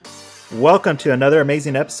Welcome to another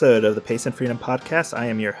amazing episode of the Pace and Freedom Podcast. I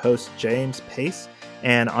am your host, James Pace,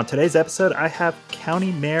 and on today's episode, I have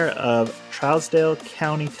County Mayor of Trousdale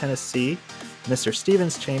County, Tennessee, Mr. Stephen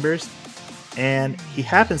Chambers, and he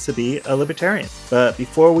happens to be a libertarian. But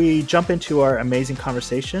before we jump into our amazing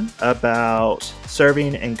conversation about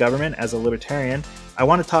serving in government as a libertarian, I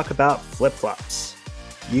want to talk about flip-flops.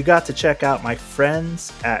 You got to check out my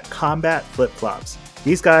friends at Combat Flip-Flops.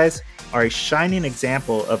 These guys are a shining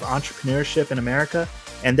example of entrepreneurship in America,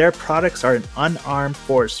 and their products are an unarmed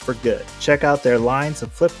force for good. Check out their lines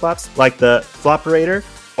of flip-flops like the Flopperator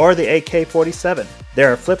or the AK-47.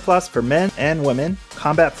 There are flip-flops for men and women.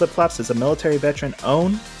 Combat Flip-Flops is a military veteran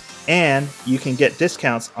owned, and you can get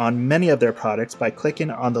discounts on many of their products by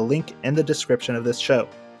clicking on the link in the description of this show.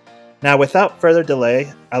 Now, without further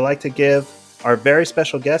delay, I'd like to give our very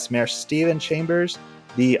special guest, Mayor Stephen Chambers,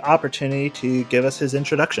 the opportunity to give us his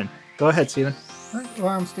introduction. Go ahead, Stephen. Well,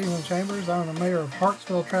 I'm Stephen Chambers. I'm the mayor of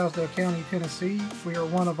Hartsville, Trousdale County, Tennessee. We are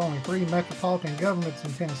one of only 3 metropolitan governments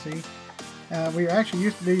in Tennessee. We actually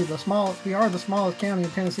used to be the smallest county in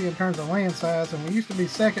Tennessee in terms of land size, and we used to be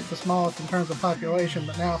second to smallest in terms of population,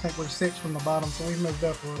 but now I think we're 6th from the bottom, so we've moved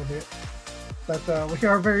up a little bit. But we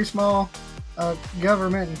are a very small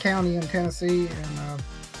government and county in Tennessee, and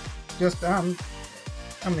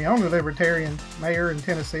I'm the only libertarian mayor in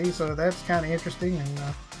Tennessee, so that's kind of interesting, and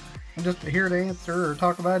I'm just here to answer or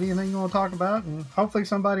talk about anything you want to talk about, and hopefully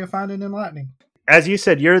somebody will find it enlightening. As you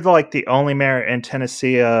said, you're like the only mayor in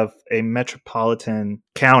Tennessee of a metropolitan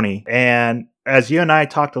county. And as you and I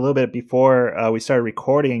talked a little bit before we started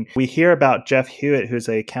recording, we hear about Jeff Hewitt, who's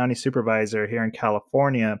a county supervisor here in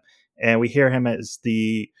California, and we hear him as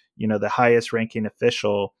the highest ranking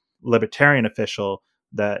official, libertarian official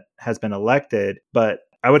that has been elected. But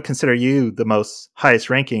I would consider you the most highest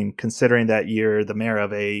ranking, considering that you're the mayor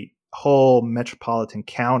of a whole metropolitan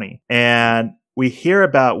county. And we hear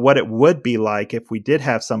about what it would be like if we did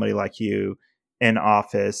have somebody like you in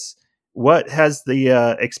office. What has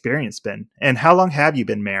the experience been? And how long have you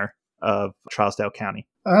been mayor of Trousdale County?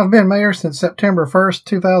 I've been mayor since September 1st,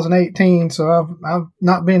 2018. So I've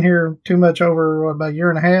not been here too much over about a year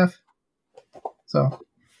and a half. So,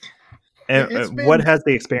 and what has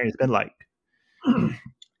the experience been like?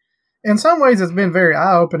 In some ways, it's been very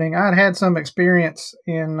eye-opening. I'd had some experience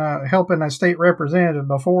in helping a state representative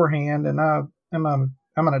beforehand, and I'm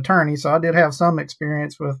an attorney, so I did have some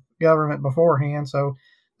experience with government beforehand. So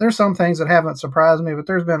there's some things that haven't surprised me, but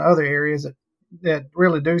there's been other areas that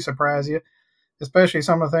really do surprise you, especially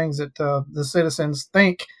some of the things that the citizens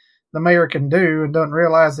think the mayor can do and don't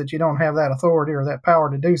realize that you don't have that authority or that power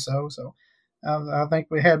to do so. So I think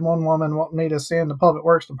we had one woman wanting me to send the Public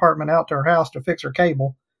Works Department out to her house to fix her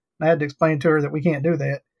cable. I had to explain to her that we can't do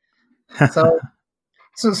that. So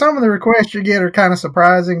some of the requests you get are kind of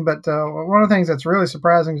surprising, but one of the things that's really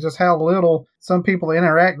surprising is just how little some people that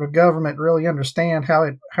interact with government really understand how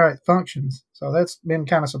it functions. So that's been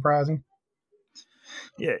kind of surprising.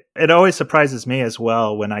 Yeah, it always surprises me as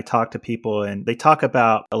well when I talk to people and they talk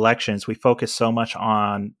about elections. We focus so much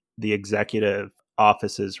on the executive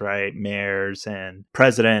offices, right? Mayors and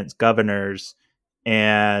presidents, governors.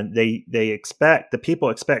 And the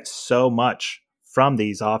people expect so much from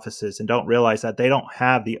these offices and don't realize that they don't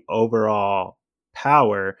have the overall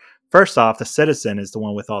power. First off, the citizen is the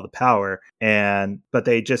one with all the power, but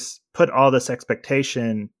they just put all this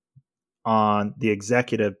expectation on the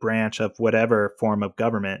executive branch of whatever form of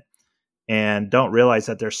government and don't realize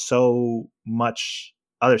that there's so much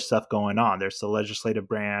other stuff going on. There's the legislative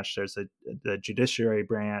branch, there's the judiciary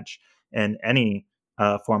branch, and any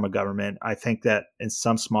form of government. I think that in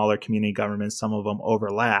some smaller community governments, some of them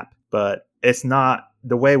overlap, but it's not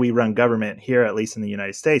the way we run government here, at least in the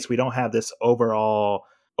United States. We don't have this overall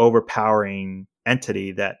overpowering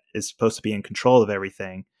entity that is supposed to be in control of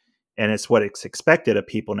everything. And it's what it's expected of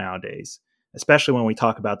people nowadays, especially when we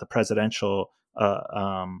talk about the presidential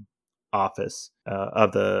office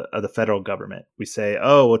of the federal government. We say,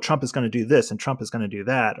 oh, well, Trump is going to do this and Trump is going to do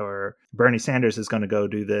that, or Bernie Sanders is going to go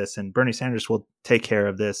do this and Bernie Sanders will take care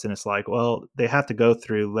of this. And it's like, well, they have to go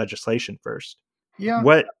through legislation first. Yeah.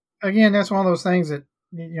 Again, that's one of those things that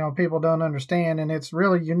people don't understand, and it's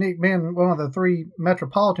really unique being one of the 3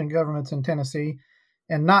 metropolitan governments in Tennessee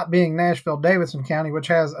and not being Nashville-Davidson County, which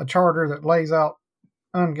has a charter that lays out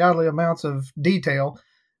ungodly amounts of detail.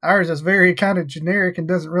 Ours is very kind of generic and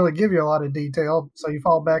doesn't really give you a lot of detail, so you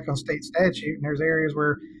fall back on state statute, and there's areas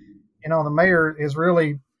where, the mayor is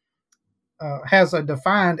really has a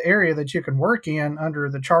defined area that you can work in under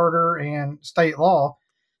the charter and state law.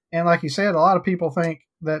 And like you said, a lot of people think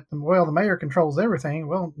that, well, the mayor controls everything.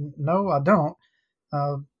 Well, no, I don't.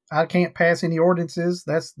 I can't pass any ordinances.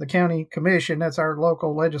 That's the county commission. That's our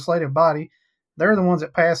local legislative body. They're the ones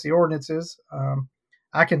that pass the ordinances.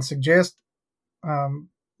 I can suggest um,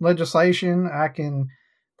 legislation. I can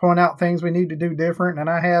point out things we need to do different, and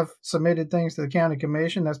I have submitted things to the county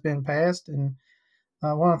commission that's been passed. And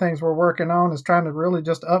one of the things we're working on is trying to really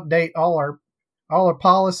just update all our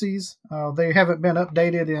policies. They haven't been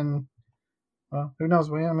updated in who knows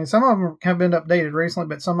when. I mean, some of them have been updated recently,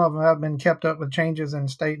 but some of them have been kept up with changes in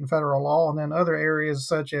state and federal law. And then other areas,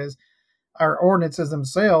 such as our ordinances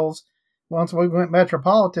themselves, once we went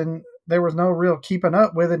metropolitan, there was no real keeping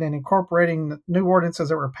up with it and incorporating the new ordinances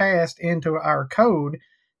that were passed into our code.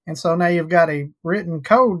 And so now you've got a written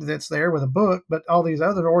code that's there with a book, but all these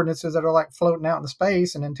other ordinances that are like floating out in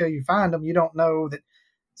space. And until you find them, you don't know that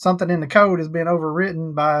something in the code has been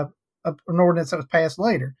overwritten by an ordinance that was passed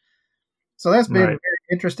later. So that's been very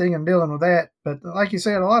interesting in dealing with that. But like you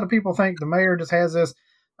said, a lot of people think the mayor just has this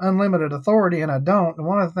unlimited authority, and I don't. And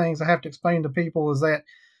one of the things I have to explain to people is that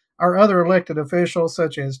our other elected officials,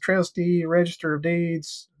 such as trustee, register of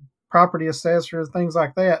deeds, property assessors, things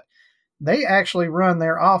like that, they actually run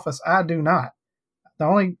their office. I do not. The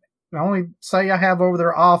only say I have over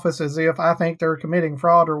their office is if I think they're committing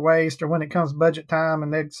fraud or waste, or when it comes budget time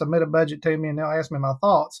and they submit a budget to me and they'll ask me my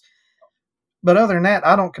thoughts. But other than that,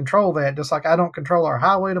 I don't control that, just like I don't control our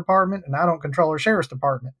highway department and I don't control our sheriff's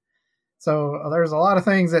department. So there's a lot of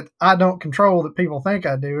things that I don't control that people think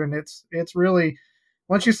I do. And it's really,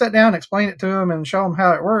 once you sit down and explain it to them and show them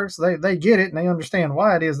how it works, they get it and they understand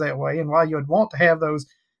why it is that way and why you would want to have those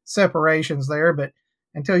separations there. But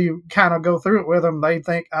until you kind of go through it with them, they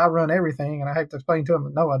think I run everything, and I have to explain to them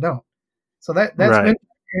that no, I don't. So that's been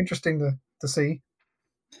interesting to see.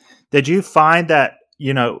 Did you find that,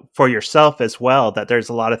 for yourself as well, that there's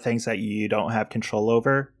a lot of things that you don't have control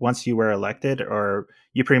over once you were elected, or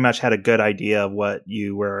you pretty much had a good idea of what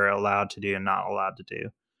you were allowed to do and not allowed to do?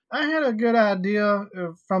 I had a good idea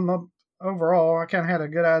overall. I kind of had a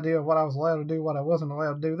good idea of what I was allowed to do, what I wasn't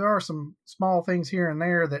allowed to do. There are some small things here and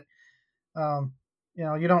there that,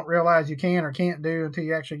 you don't realize you can or can't do until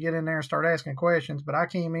you actually get in there and start asking questions. But I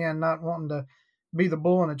came in not wanting to be the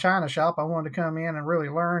bull in the china shop. I wanted to come in and really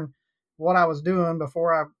learn what I was doing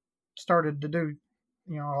before I started to do,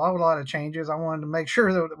 a lot of changes. I wanted to make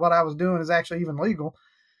sure that what I was doing is actually even legal.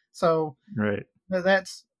 So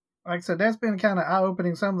that's, like I said, that's been kind of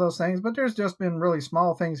eye-opening, some of those things, but there's just been really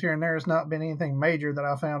small things here and there. It's not been anything major that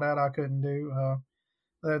I found out I couldn't do.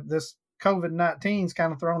 This COVID-19's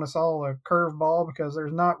kind of thrown us all a curveball, because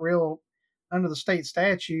there's not real, under the state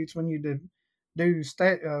statutes, when you do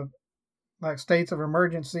like states of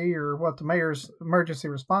emergency or what the mayor's emergency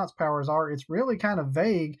response powers are, it's really kind of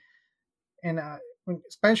vague. And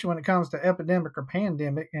especially when it comes to epidemic or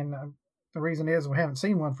pandemic. And the reason is we haven't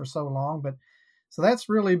seen one for so long. But so that's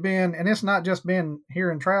really been, and it's not just been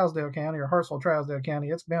here in Trousdale County or Hartsville-Trousdale County.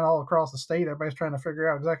 It's been all across the state. Everybody's trying to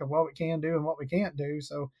figure out exactly what we can do and what we can't do.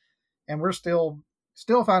 So, and we're still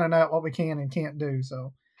finding out what we can and can't do.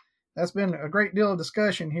 So that's been a great deal of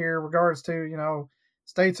discussion here in regards to,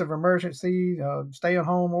 states of emergency,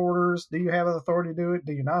 stay-at-home orders. Do you have the authority to do it?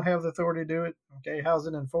 Do you not have the authority to do it? Okay, how's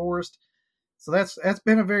it enforced? So that's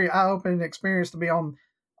been a very eye-opening experience to be on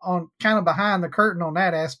kind of behind the curtain on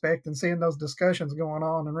that aspect and seeing those discussions going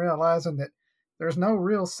on and realizing that there's no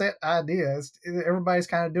real set ideas. Everybody's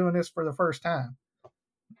kind of doing this for the first time.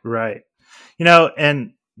 Right.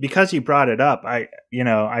 And because you brought it up, I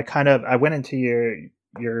went into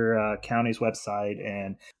your county's website,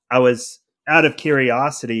 and I was, out of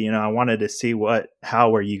curiosity, I wanted to see how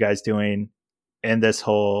were you guys doing in this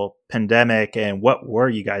whole pandemic, and what were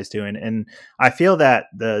you guys doing? And I feel that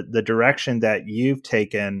the direction that you've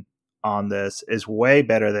taken on this is way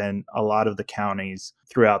better than a lot of the counties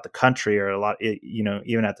throughout the country, or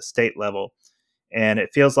even at the state level. And it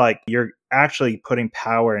feels like you're actually putting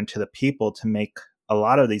power into the people to make a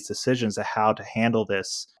lot of these decisions of how to handle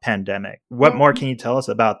this pandemic. What more can you tell us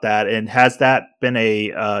about that? And has that been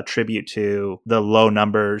a tribute to the lower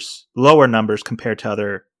numbers compared to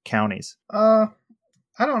other counties? I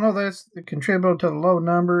don't know that it's contributed to the low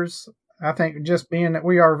numbers. I think just being that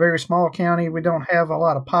we are a very small county, we don't have a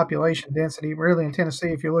lot of population density. Really, in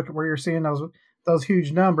Tennessee, if you look at where you're seeing those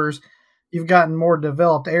huge numbers, you've gotten more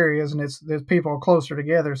developed areas, and there's people closer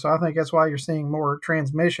together. So I think that's why you're seeing more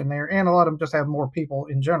transmission there, and a lot of them just have more people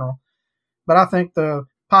in general. But I think the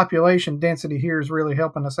population density here is really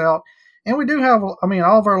helping us out. And we do have, all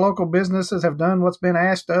of our local businesses have done what's been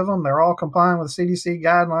asked of them. They're all complying with CDC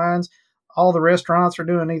guidelines. All the restaurants are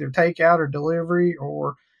doing either takeout or delivery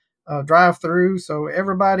or drive-through. So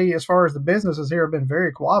everybody, as far as the businesses here, have been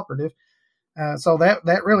very cooperative. So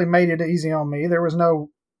that really made it easy on me. There was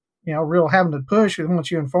no real having to push. And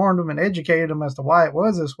once you informed them and educated them as to why it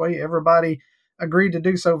was this way, everybody agreed to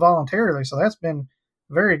do so voluntarily. So that's been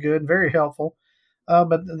very good, very helpful.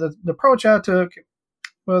 But the approach I took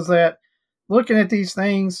was that looking at these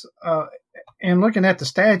things and looking at the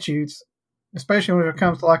statutes, especially when it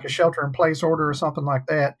comes to like a shelter in place order or something like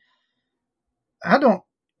that, I don't,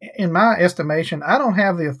 in my estimation, I don't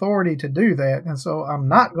have the authority to do that. And so I'm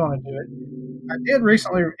not going to do it. I did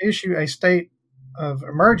recently issue a state of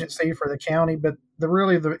emergency for the county, but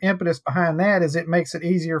the impetus behind that is it makes it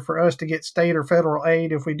easier for us to get state or federal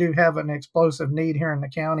aid if we do have an explosive need here in the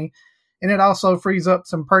county. And it also frees up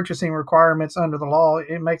some purchasing requirements under the law.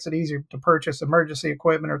 It makes it easier to purchase emergency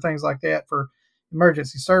equipment or things like that for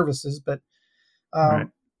emergency services. But Right.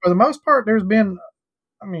 for the most part, there's been,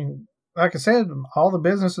 I mean, like I said, all the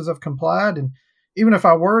businesses have complied. And even if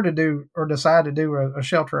I were to do or decide to do a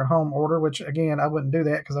shelter at home order, which again, I wouldn't do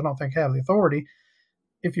that because I don't think I have the authority.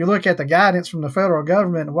 If you look at the guidance from the federal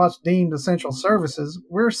government and what's deemed essential services,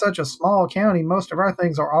 we're such a small county. Most of our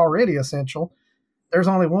things are already essential. There's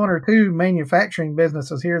only one or two manufacturing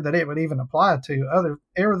businesses here that it would even apply to.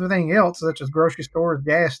 Everything else, such as grocery stores,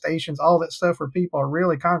 gas stations, all that stuff where people are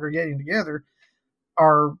really congregating together,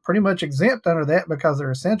 are pretty much exempt under that because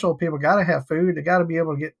they're essential. People got to have food. They got to be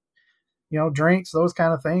able to get, drinks, those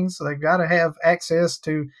kind of things. So they've got to have access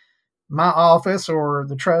to my office or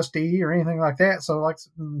the trustee or anything like that. So like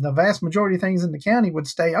the vast majority of things in the county would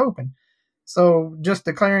stay open. So just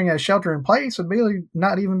declaring a shelter in place would really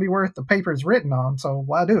not even be worth the paper it's written on. So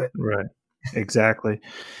why do it? Right. Exactly.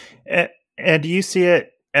 And do you see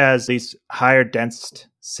it as these higher dense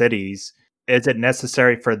cities? Is it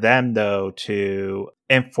necessary for them, though, to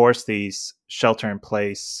enforce these shelter in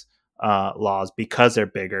place laws because they're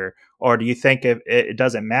bigger? Or do you think if it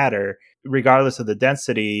doesn't matter, regardless of the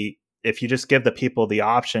density, if you just give the people the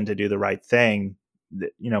option to do the right thing,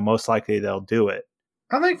 most likely they'll do it?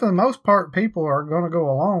 I think for the most part, people are going to go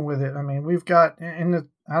along with it. I mean, we've got, I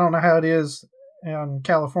don't know how it is in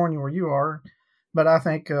California where you are, but I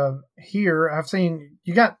think here I've seen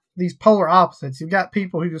you got these polar opposites. You've got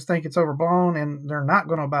people who just think it's overblown and they're not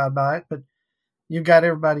going to abide by it, but you've got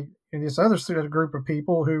everybody in this other sort of group of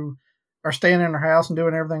people who are staying in their house and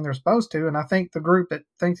doing everything they're supposed to. And I think the group that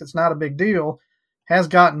thinks it's not a big deal has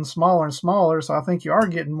gotten smaller and smaller. So I think you are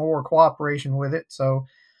getting more cooperation with it. So,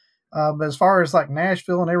 but as far as like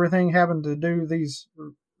Nashville and everything having to do these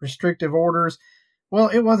restrictive orders, well,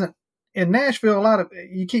 it wasn't in Nashville. A lot of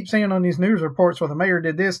you keep seeing on these news reports where the mayor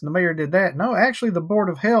did this and the mayor did that. No, actually, the Board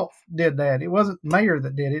of Health did that. It wasn't the mayor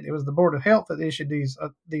that did it. It was the Board of Health that issued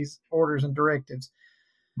these orders and directives.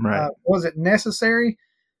 Right. Was it necessary?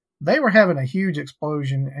 They were having a huge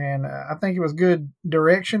explosion, and I think it was good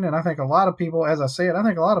direction. And I think a lot of people, as I said, I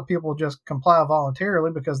think a lot of people just comply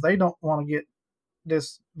voluntarily because they don't want to get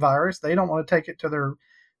this virus. They don't want to take it to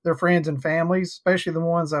their friends and families, especially the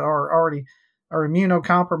ones that are already are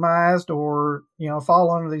immunocompromised or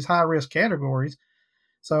fall under these high risk categories.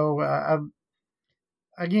 So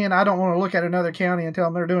again, I don't want to look at another county and tell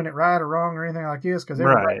them they're doing it right or wrong or anything like this because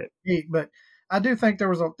everybody's right. But I do think there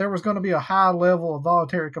was going to be a high level of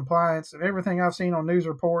voluntary compliance. And everything I've seen on news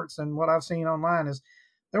reports and what I've seen online is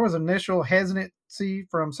there was initial hesitancy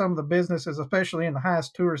from some of the businesses, especially in the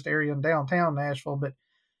highest tourist area in downtown Nashville. But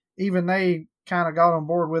even they kind of got on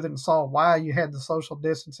board with it and saw why you had the social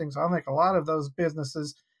distancing. So I think a lot of those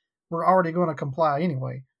businesses were already going to comply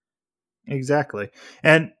anyway. Exactly.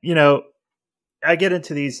 And, I get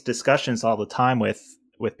into these discussions all the time with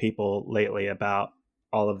people lately about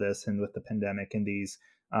all of this and with the pandemic and these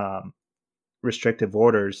restrictive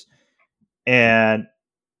orders. And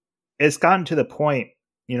it's gotten to the point,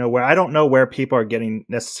 where I don't know where people are getting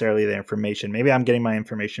necessarily the information. Maybe I'm getting my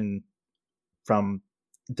information from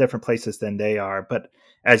different places than they are. But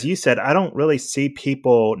as you said, I don't really see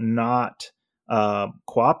people not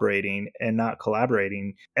cooperating and not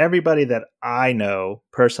collaborating. Everybody that I know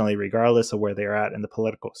personally, regardless of where they're at in the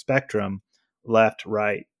political spectrum, left,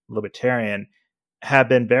 right, libertarian, have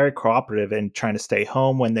been very cooperative in trying to stay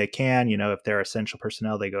home when they can. If they're essential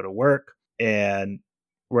personnel, they go to work, and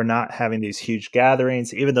we're not having these huge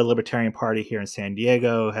gatherings. Even the Libertarian Party here in San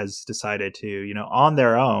Diego has decided to, on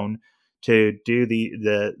their own, to do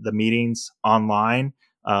the meetings online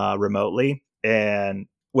remotely and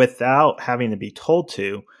without having to be told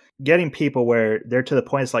to, getting people where they're to the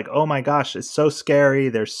point it's like, oh my gosh, it's so scary.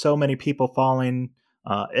 There's so many people falling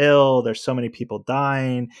ill. There's so many people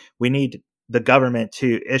dying. We need the government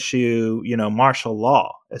to issue, martial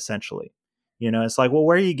law, essentially. It's like, well,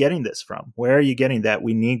 where are you getting this from? Where are you getting that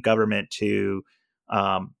we need government to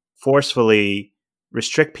forcefully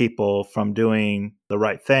restrict people from doing the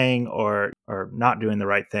right thing or or not doing the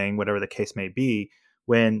right thing, whatever the case may be,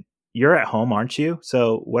 when you're at home, aren't you?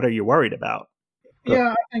 So what are you worried about?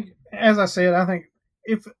 Yeah, I think, as I said, I think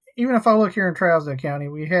if even if I look here in Trousdale County,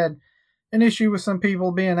 we had an issue with some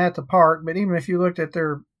people being at the park, but even if you looked at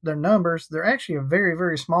their numbers, they're actually a very,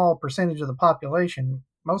 very small percentage of the population.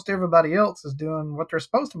 Most everybody else is doing what they're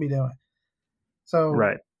supposed to be doing. So,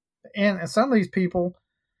 Right. and some of these people,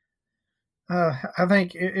 I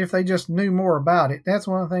think if they just knew more about it, that's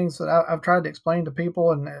one of the things that I've tried to explain to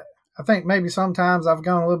people. And I think maybe sometimes I've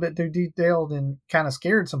gone a little bit too detailed and kind of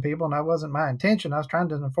scared some people, and that wasn't my intention. I was trying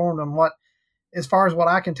to inform them what, as far as what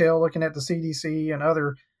I can tell, looking at the CDC and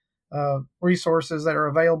other resources that are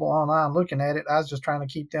available online, looking at it, I was just trying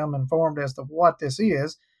to keep them informed as to what this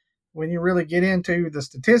is. When you really get into the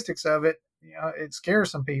statistics of it, it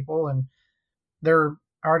scares some people, and they're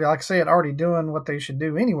already, like I said, already doing what they should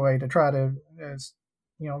do anyway to try to,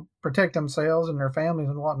 protect themselves and their families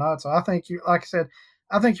and whatnot. So I think like I said,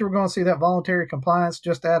 I think you were going to see that voluntary compliance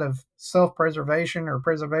just out of self-preservation or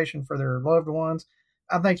preservation for their loved ones.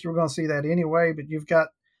 I think you were going to see that anyway, but you've got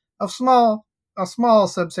a small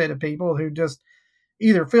subset of people who just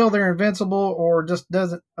either feel they're invincible or just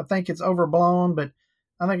doesn't. I think it's overblown, but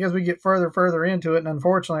I think as we get further into it, and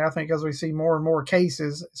unfortunately, I think as we see more and more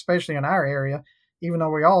cases, especially in our area, even though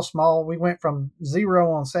we're all small, we went from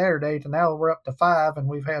 0 on Saturday to now we're up to 5, and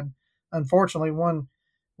we've had, unfortunately, one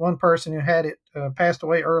person who had it passed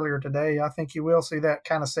away earlier today. I think you will see that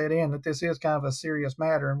kind of set in, that this is kind of a serious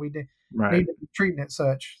matter, and we Right. need to be treating it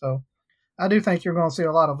such. So I do think you're going to see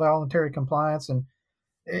a lot of voluntary compliance, and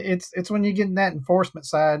it's when you get in that enforcement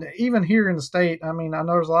side, even here in the state. I mean, I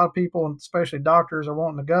know there's a lot of people, and especially doctors, are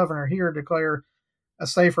wanting the governor here to declare a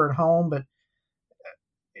safer at home, but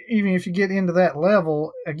even if you get into that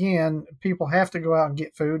level, again, people have to go out and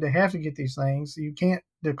get food. They have to get these things. You can't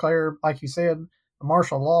declare, like you said, a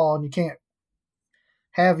martial law, and you can't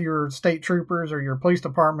have your state troopers or your police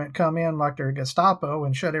department come in like they're Gestapo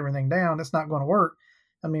and shut everything down. It's not going to work.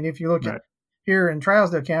 I mean, if you look at Right. here in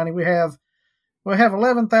Trousdale County, we have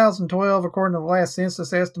 11,012 according to the last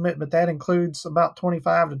census estimate, but that includes about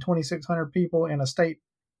 25 to 2,600 people in a state,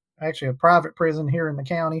 actually a private prison here in the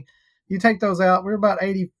county. You take those out, we're about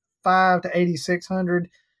 85 to 8,600.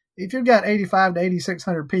 If you've got 85 to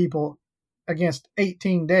 8,600 people against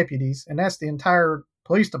 18 deputies, and that's the entire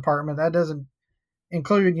police department, that doesn't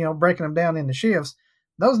include, breaking them down into shifts.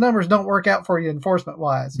 Those numbers don't work out for you enforcement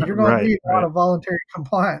wise. You're going to Right. need a lot Right. of voluntary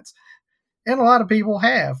compliance. And a lot of people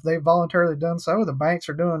have. They've voluntarily done so. The banks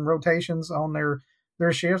are doing rotations on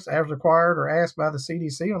their shifts as required or asked by the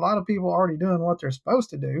CDC. A lot of people are already doing what they're supposed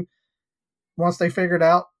to do once they figured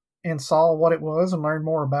out and saw what it was and learned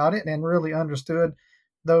more about it and really understood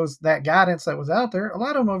that guidance that was out there. A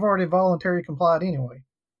lot of them have already voluntarily complied anyway.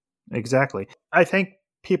 Exactly. I think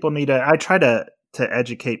people need to. I try to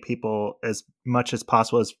educate people as much as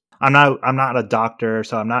possible. As I'm not a doctor,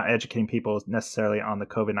 so I'm not educating people necessarily on the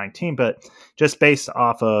COVID-19, but just based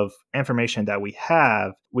off of information that we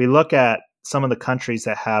have, we look at some of the countries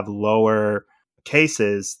that have lower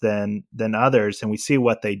cases than others, and we see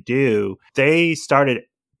what they do. They started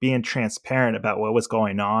being transparent about what was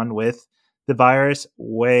going on with the virus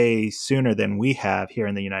way sooner than we have here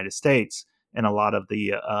in the United States, and a lot of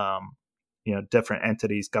the different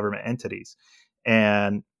entities, government entities.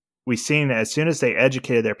 And we've seen as soon as they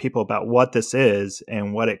educated their people about what this is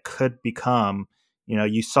and what it could become,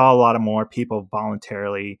 you saw a lot of more people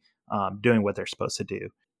voluntarily doing what they're supposed to do.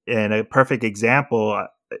 And a perfect example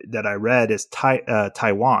that I read is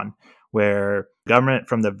Taiwan, where government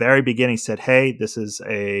from the very beginning said, hey, this is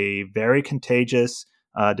a very contagious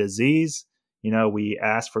disease. We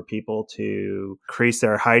ask for people to increase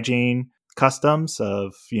their hygiene customs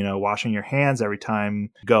of, washing your hands every time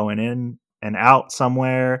going in and out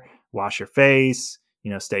somewhere, wash your face,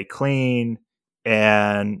 stay clean,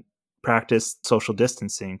 and practice social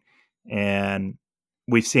distancing. And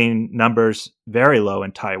we've seen numbers very low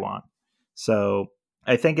in Taiwan. So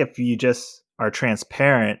I think if you just are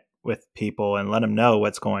transparent with people and let them know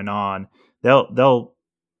what's going on, they'll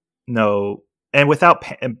know, and without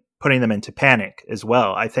putting them into panic as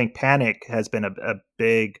well. I think panic has been a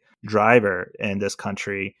big driver in this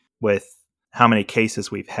country with how many cases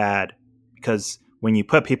we've had, because when you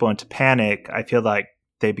put people into panic, I feel like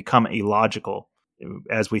they become illogical,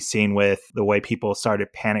 as we've seen with the way people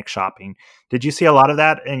started panic shopping. Did you see a lot of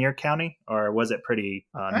that in your county, or was it pretty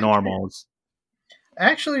normal?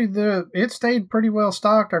 Actually, it stayed pretty well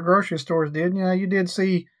stocked. Our grocery stores did. You did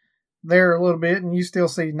see there a little bit, and you still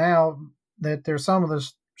see now that there's some of the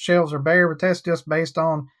shelves are bare, but that's just based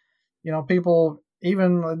on, people.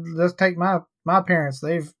 Even let's take my parents.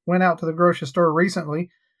 They've went out to the grocery store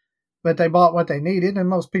recently. but they bought what they needed, and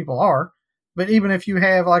most people are. But even if you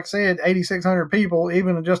have, like I said, 8,600 people,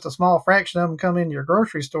 even just a small fraction of them come into your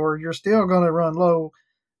grocery store, you're still going to run low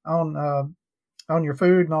on your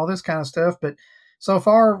food and all this kind of stuff. But so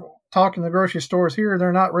far, talking to the grocery stores here,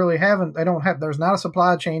 they're not really having. They don't have. There's not a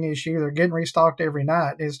supply chain issue. They're getting restocked every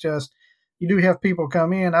night. It's just you do have people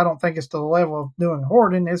come in. I don't think it's to the level of doing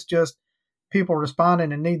hoarding. It's just people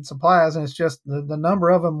responding and needing supplies, and it's just the number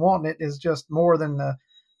of them wanting it is just more than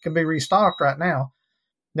can be restocked right now.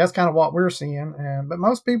 That's kind of what we're seeing. But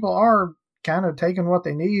most people are kind of taking what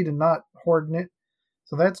they need and not hoarding it.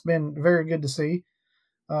 So that's been very good to see.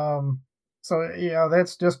 So yeah,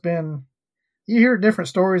 that's just been. You hear different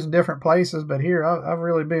stories in different places, but here I've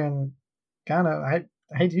really been kind of. I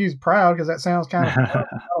hate to use proud because that sounds kind of. I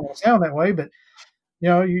don't sound that way, but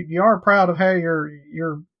you are proud of how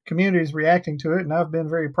your community is reacting to it, and I've been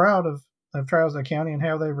very proud of Trousdale County and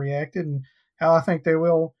how they've reacted and how I think they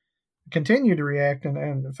will continue to react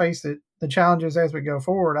and face the challenges as we go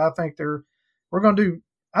forward. I think we're going to do.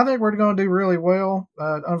 I think we're going to do really well.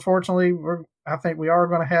 Unfortunately, I think we are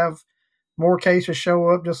going to have more cases show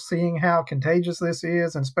up. Just seeing how contagious this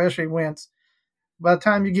is, and especially when by the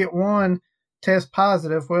time you get one test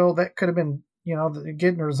positive, well, that could have been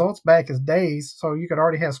getting the results back is days, so you could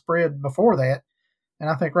already have spread before that. And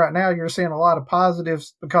I think right now you're seeing a lot of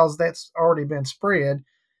positives because that's already been spread.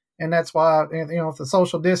 And that's why, if the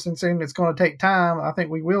social distancing, it's going to take time. I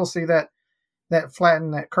think we will see that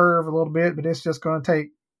flatten that curve a little bit, but it's just going to take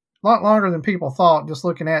a lot longer than people thought. Just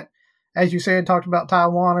looking at, as you said, talked about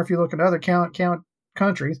Taiwan, or if you look at other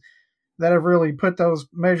countries that have really put those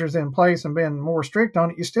measures in place and been more strict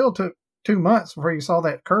on it, you still took 2 months before you saw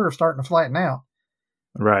that curve starting to flatten out.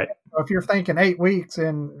 Right. So if you're thinking 8 weeks,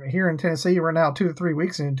 and here in Tennessee, we're now 2 to 3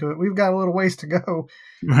 weeks into it, we've got a little ways to go.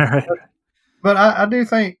 Right. But I do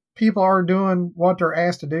think people are doing what they're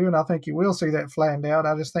asked to do, and I think you will see that flattened out.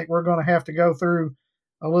 I just think we're going to have to go through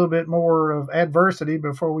a little bit more of adversity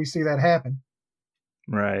before we see that happen.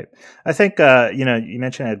 Right. I think, you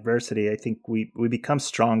mentioned adversity. I think we become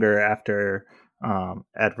stronger after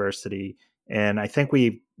adversity. And I think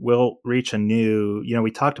we will reach a new,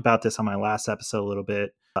 we talked about this on my last episode a little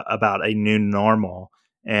bit about a new normal.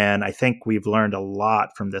 And I think we've learned a lot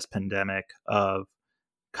from this pandemic of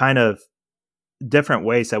kind of different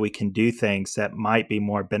ways that we can do things that might be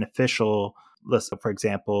more beneficial. Listen, for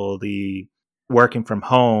example, the working from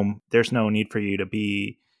home, there's no need for you to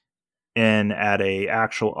be in at a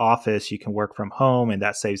actual office. You can work from home, and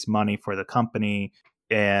that saves money for the company.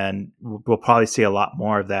 And we'll probably see a lot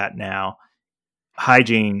more of that now.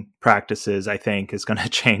 Hygiene practices, I think, is going to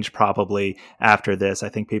change probably after this. I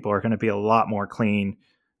think people are going to be a lot more clean,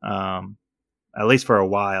 at least for a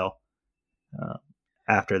while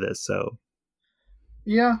after this. So,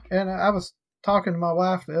 yeah, and I was talking to my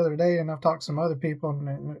wife the other day, and I've talked to some other people,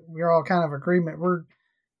 and we're all kind of agreement. We're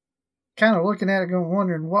kind of looking at it, going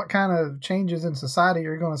wondering what kind of changes in society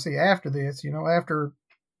you're going to see after this. After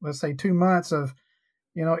let's say 2 months of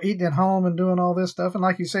eating at home and doing all this stuff, and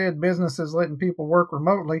like you said, businesses letting people work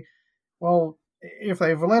remotely. Well, if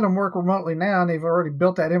they've let them work remotely now and they've already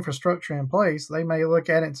built that infrastructure in place, they may look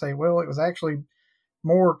at it and say, well, it was actually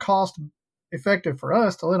more cost effective for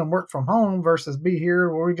us to let them work from home versus be here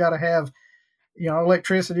where we got to have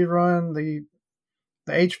electricity to run the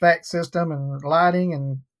HVAC system and lighting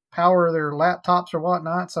and power their laptops or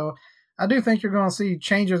whatnot. So I do think you're going to see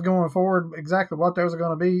changes going forward. Exactly what those are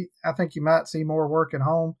going to be, I think you might see more work at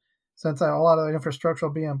home since a lot of the infrastructure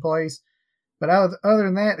will be in place. But other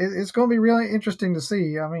than that, it's going to be really interesting to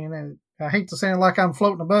see. I mean, I hate to sound like I'm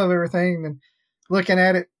floating above everything and looking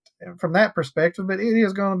at it from that perspective, but it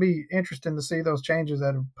is going to be interesting to see those changes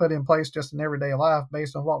that are put in place just in everyday life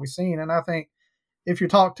based on what we've seen. And I think if you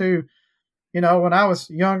talk to, when I was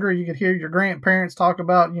younger, you could hear your grandparents talk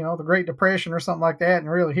about, the Great Depression or something like that,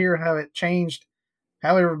 and really hear how it changed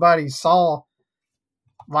how everybody saw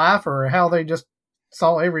life or how they just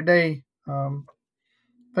saw everyday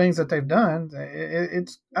things that they've done.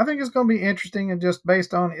 I think it's going to be interesting, and just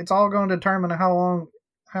based on it's all going to determine how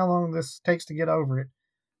long this takes to get over it.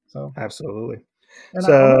 So absolutely. And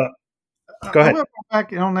so go ahead. I will go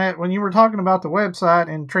back on that when you were talking about the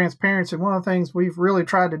website and transparency. One of the things we've really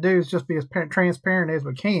tried to do is just be as transparent as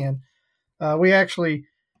we can. We actually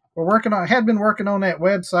had been working on that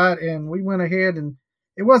website, and we went ahead, and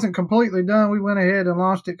it wasn't completely done. We went ahead and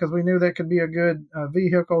launched it because we knew that could be a good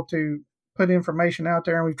vehicle to put information out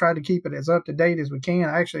there, and we've tried to keep it as up to date as we can.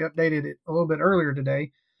 I actually updated it a little bit earlier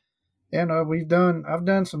today. And I've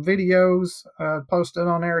done some videos, posted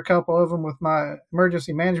on there a couple of them with my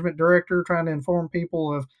emergency management director, trying to inform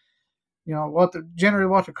people of generally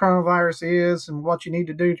what the coronavirus is and what you need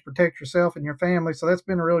to do to protect yourself and your family. So that's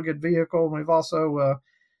been a really good vehicle. And we've also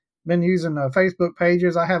been using Facebook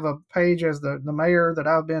pages. I have a page as the mayor that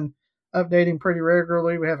I've been updating pretty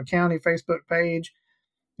regularly. We have a county Facebook page,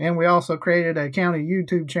 and we also created a county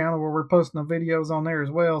YouTube channel where we're posting the videos on there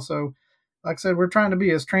as well. So, like I said, we're trying to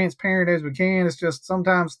be as transparent as we can. It's just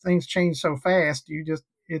sometimes things change so fast,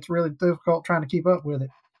 it's really difficult trying to keep up with it.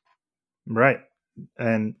 Right.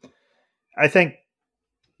 And I think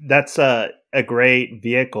that's a great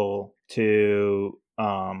vehicle to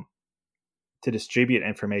distribute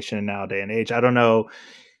information in nowadays and age. I don't know,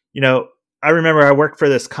 I remember I worked for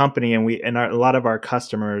this company, and a lot of our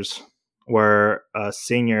customers were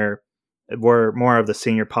were more of the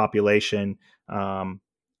senior population,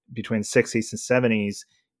 between 60s and 70s,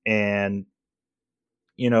 and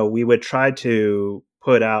we would try to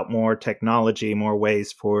put out more technology, more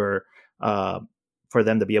ways for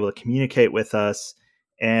them to be able to communicate with us.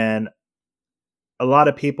 And a lot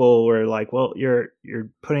of people were like, well, you're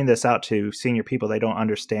putting this out to senior people. They don't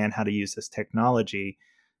understand how to use this technology.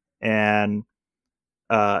 And,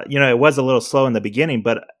 it was a little slow in the beginning,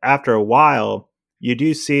 but after a while, you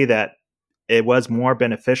do see that it was more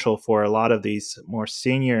beneficial for a lot of these more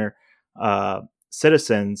senior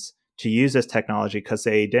citizens to use this technology, because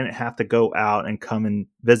they didn't have to go out and come and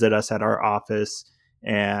visit us at our office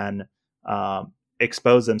and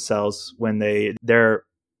expose themselves when they're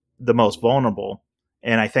the most vulnerable.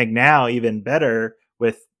 And I think now, even better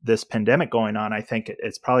with this pandemic going on, I think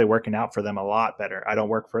it's probably working out for them a lot better. I don't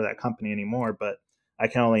work for that company anymore, but I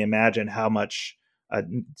can only imagine how much,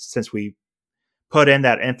 since we put in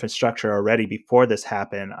that infrastructure already before this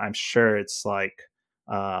happened, I'm sure it's like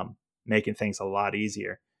making things a lot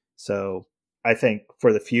easier. So I think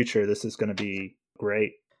for the future, this is going to be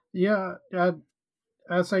great. Yeah,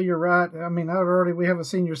 I'd say you're right. I mean, we have a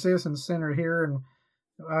senior citizens center here, and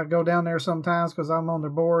I go down there sometimes because I'm on their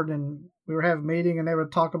board, and we were having a meeting, and they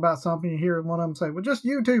would talk about something. You hear one of them say, "Well, just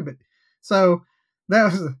YouTube it." So that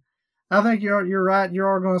was, I think you're right. You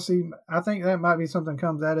are going to see. I think that might be something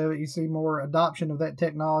comes out of it. You see more adoption of that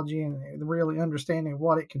technology and really understanding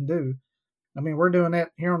what it can do. I mean, we're doing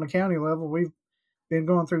that here on the county level. We've been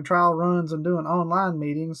going through trial runs and doing online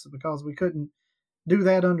meetings because we couldn't do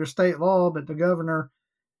that under state law, but the governor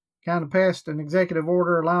kind of passed an executive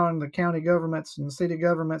order allowing the county governments and city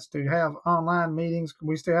governments to have online meetings.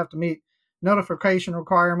 We still have to meet notification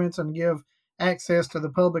requirements and give access to the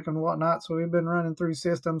public and whatnot. So we've been running through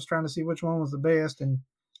systems trying to see which one was the best. And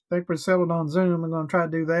I think we settled on Zoom. I'm going to try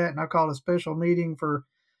to do that. And I called a special meeting for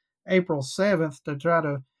April 7th to try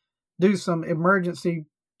to do some emergency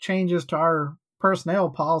changes to our personnel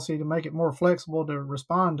policy to make it more flexible to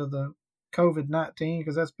respond to the COVID-19,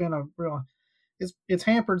 because that's been a real, it's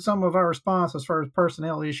hampered some of our response as far as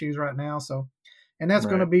personnel issues right now. So, and that's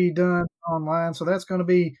going to be done online. So that's going to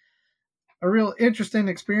be a real interesting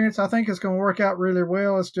experience. I think it's going to work out really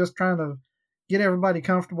well. It's just trying to get everybody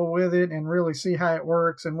comfortable with it and really see how it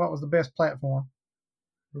works and what was the best platform.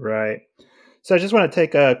 Right. So I just want to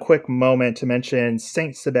take a quick moment to mention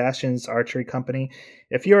St. Sebastian's Archery Company.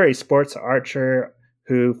 If you're a sports archer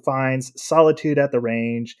who finds solitude at the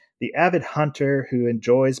range, the avid hunter who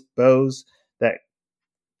enjoys bows that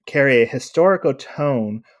carry a historical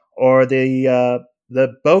tone, or the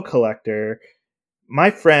bow collector,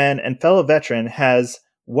 my friend and fellow veteran has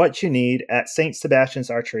what you need at St.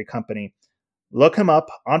 Sebastian's Archery Company. Look him up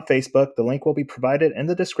on Facebook. The link will be provided in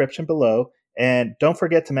the description below. And don't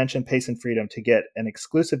forget to mention Pace and Freedom to get an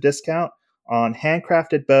exclusive discount on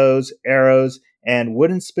handcrafted bows, arrows, and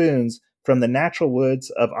wooden spoons from the natural woods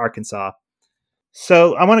of Arkansas.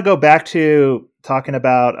 So I want to go back to talking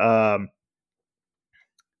about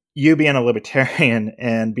you being a libertarian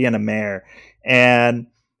and being a mayor. And,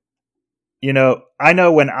 I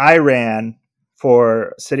know when I ran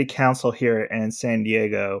for city council here in San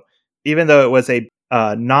Diego, even though it was a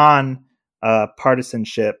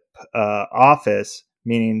non-partisanship office,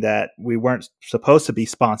 meaning that we weren't supposed to be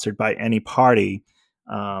sponsored by any party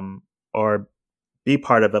or be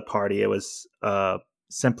part of a party. It was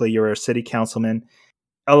simply you're a city councilman.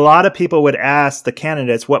 A lot of people would ask the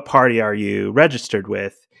candidates, what party are you registered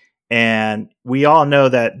with? And we all know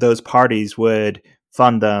that those parties would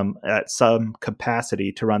fund them at some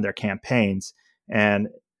capacity to run their campaigns. And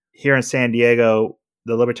here in San Diego,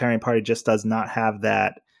 the Libertarian Party just does not have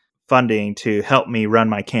that funding to help me run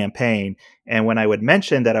my campaign. And when I would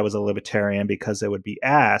mention that I was a libertarian, because it would be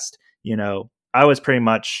asked, I was pretty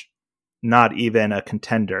much not even a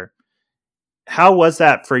contender. How was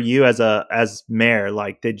that for you as mayor?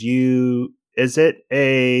 Like, is it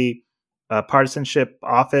a partisanship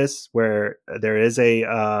office where there is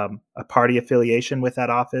a party affiliation with that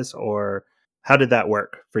office, or how did that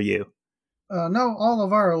work for you? No, all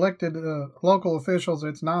of our elected local officials,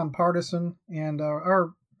 it's nonpartisan, and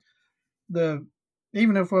our the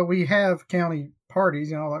even if we have county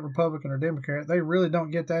parties, like Republican or Democrat, they really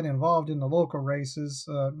don't get that involved in the local races,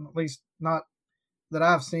 at least not that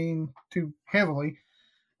I've seen too heavily.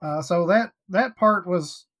 So that part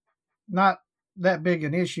was not that big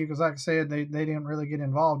an issue because, like I said, they didn't really get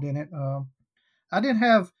involved in it. I did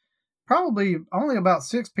have probably only about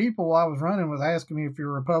 6 people while I was running was asking me if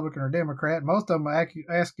you're Republican or Democrat. Most of them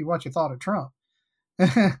ask you what you thought of Trump.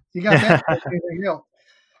 You got that? Anything else?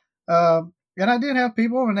 And I did have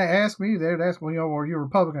people when they asked me, they'd ask, well, are you a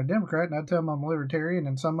Republican or Democrat? And I'd tell them I'm a libertarian,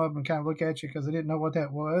 and some of them kind of look at you because they didn't know what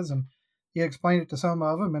that was, and you explain it to some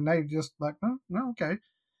of them, and they just like, oh, no, okay.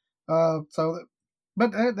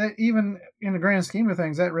 But that even in the grand scheme of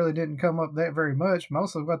things, that really didn't come up that very much.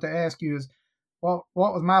 Most of what they ask you is, what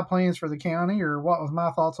was my plans for the county, or what was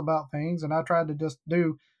my thoughts about things, and I tried to just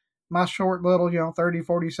do my short little 30,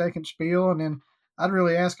 40-second spiel, and then I'd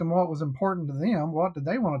really ask them what was important to them, what did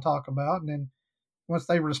they want to talk about, and then once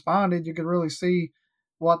they responded, you could really see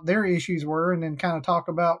what their issues were, and then kind of talk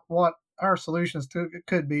about what our solutions to it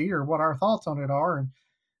could be, or what our thoughts on it are. And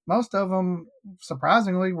most of them,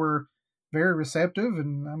 surprisingly, were very receptive.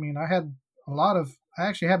 And I mean, I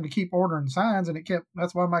actually had to keep ordering signs, and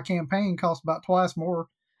that's why my campaign cost about twice more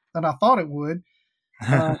than I thought it would.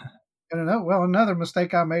 Another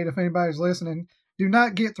mistake I made, if anybody's listening, do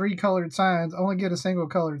not get 3 colored signs, only get a single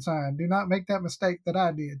colored sign. Do not make that mistake that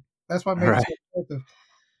I did. That's what made it so effective.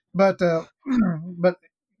 But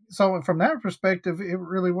so from that perspective, it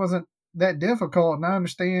really wasn't that difficult. And I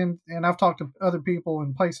understand, and I've talked to other people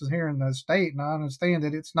in places here in the state, and I understand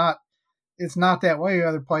that it's not that way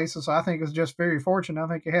other places. So I think it's just very fortunate. I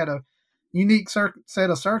think it had a unique set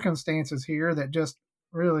of circumstances here that just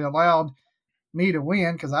really allowed me to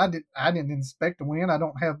win, because I didn't expect to win. I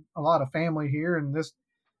don't have a lot of family here, and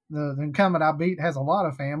the incumbent I beat has a lot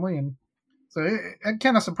of family, and so it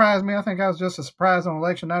kind of surprised me. I think I was just as surprised on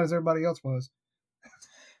election night as everybody else was.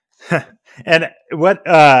 And what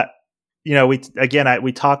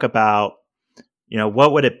we talk about,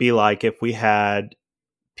 what would it be like if we had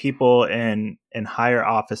people in higher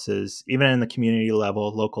offices, even in the community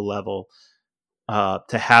level, local level,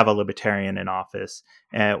 to have a libertarian in office,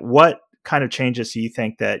 and what kind of changes do you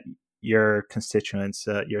think that your constituents,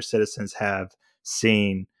 your citizens, have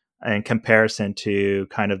seen in comparison to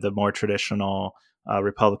kind of the more traditional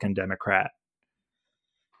Republican Democrat?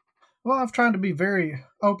 Well, I've tried to be very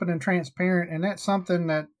open and transparent, and that's something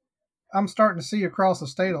that I'm starting to see across the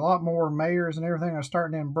state. A lot more mayors and everything are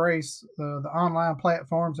starting to embrace the online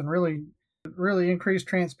platforms and really increase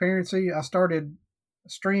transparency. I started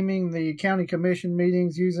streaming the county commission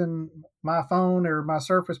meetings using my phone or my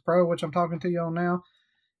Surface Pro, which I'm talking to you on now,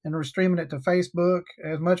 and we're streaming it to Facebook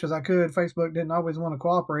as much as I could. Facebook didn't always want to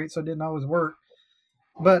cooperate, so it didn't always work.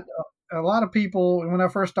 But a lot of people, when I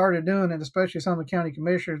first started doing it, especially some of the county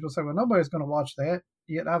commissioners, will say, well, nobody's going to watch that.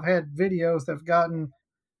 Yet I've had videos that have gotten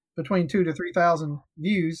between 2,000 to 3,000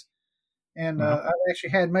 views. And I've actually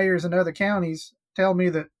had mayors in other counties tell me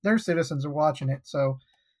that their citizens are watching it. So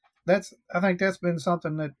I think that's been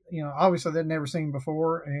something that, obviously they've never seen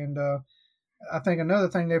before. And I think another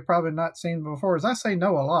thing they've probably not seen before is I say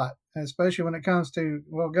no a lot, especially when it comes to,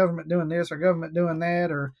 government doing this or government doing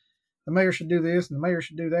that, or the mayor should do this and the mayor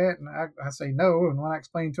should do that. And I say no. And when I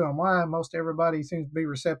explain to them why, most everybody seems to be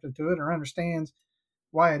receptive to it or understands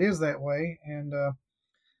why it is that way. And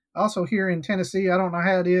also here in Tennessee, I don't know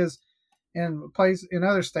how it is in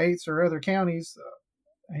other states or other counties.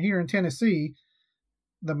 Here in Tennessee,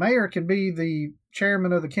 the mayor can be the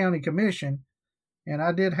chairman of the county commission. And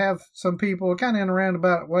I did have some people kind of in a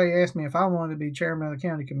roundabout way ask me if I wanted to be chairman of the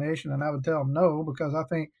county commission, and I would tell them no, because I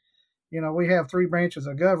think, we have 3 branches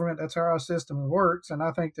of government. That's how our system works. And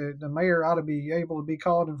I think the mayor ought to be able to be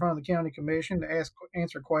called in front of the county commission to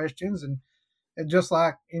answer questions, and just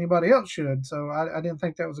like anybody else should. So I didn't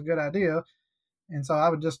think that was a good idea. And so I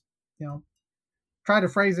would just, try to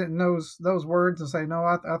phrase it in those words and say, no,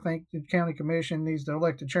 I think the county commission needs to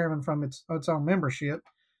elect a chairman from its own membership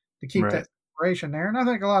to keep that separation there. And I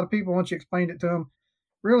think a lot of people, once you explained it to them,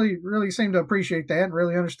 really, really seemed to appreciate that and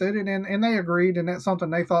really understood it. And they agreed. And that's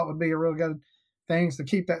something they thought would be a real good thing, to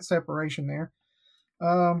keep that separation there.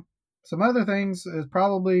 Some other things is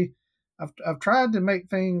probably, I've tried to make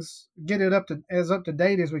things, get it up to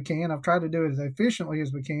date as we can. I've tried to do it as efficiently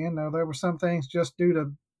as we can. Now, there were some things just due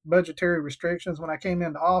to budgetary restrictions. When I came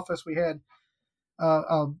into office, we had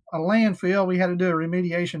a landfill we had to do a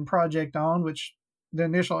remediation project on, which the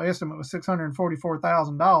initial estimate was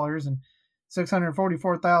 $644,000, and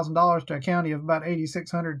 $644,000 to a county of about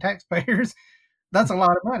 8,600 taxpayers. That's a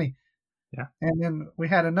lot of money. Yeah. And then we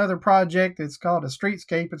had another project that's called a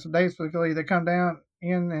streetscape. It's basically they come down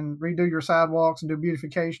in and redo your sidewalks and do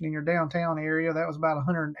beautification in your downtown area. That was about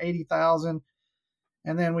 $180,000.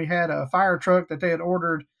 And then we had a fire truck that they had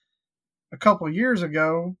ordered a couple of years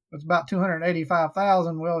ago. It's about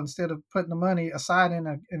 $285,000. Well, instead of putting the money aside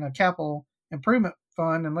in a capital improvement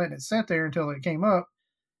fund and letting it sit there until it came up,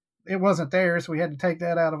 it wasn't there. So we had to take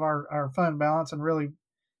that out of our fund balance and really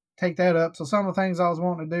take that up. So some of the things I was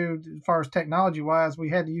wanting to do as far as technology wise, we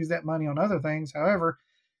had to use that money on other things. However,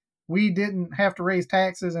 we didn't have to raise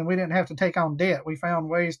taxes and we didn't have to take on debt. We found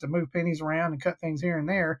ways to move pennies around and cut things here and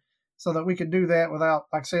there so that we could do that without,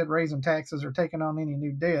 like I said, raising taxes or taking on any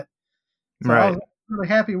new debt. So I was really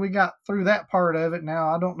happy we got through that part of it.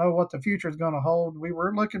 Now I don't know what the future is going to hold. We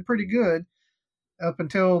were looking pretty good up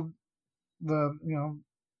until the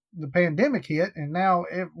pandemic hit, and now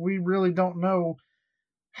we really don't know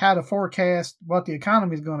how to forecast what the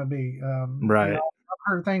economy is going to be. Right. I've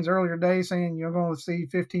heard things earlier today saying you're going to see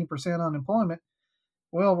 15% unemployment.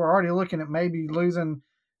 Well, we're already looking at maybe losing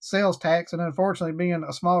sales tax, and unfortunately, being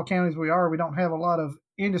a small county as we are, we don't have a lot of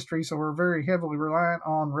industry, so we're very heavily reliant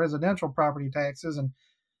on residential property taxes. And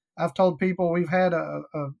I've told people we've had a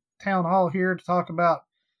town hall here to talk about,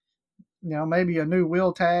 maybe a new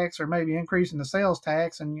wheel tax or maybe increasing the sales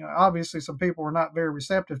tax. And obviously some people were not very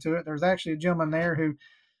receptive to it. There's actually a gentleman there who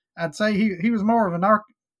I'd say he was more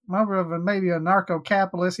of maybe a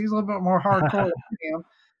narco-capitalist. He's a little bit more hardcore than him.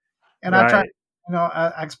 And right. I tried,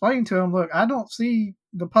 I explained to him, look, I don't see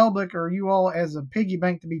the public or you all as a piggy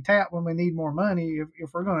bank to be tapped when we need more money.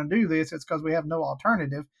 If we're going to do this, it's because we have no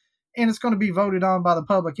alternative, and it's going to be voted on by the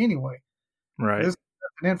public anyway. Right. This is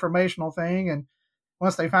an informational thing. And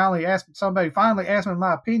once somebody finally asked me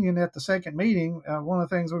my opinion at the second meeting, one of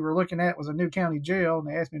the things we were looking at was a new county jail. And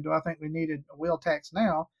they asked me, do I think we needed a wheel tax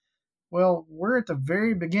now? Well, we're at the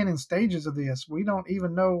very beginning stages of this. We don't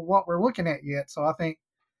even know what we're looking at yet. So I think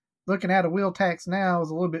looking at a wheel tax now is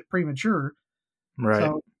a little bit premature. Right.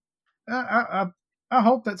 So I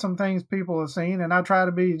hope that some things people have seen, and I try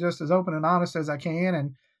to be just as open and honest as I can.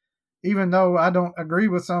 And even though I don't agree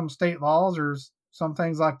with some state laws or some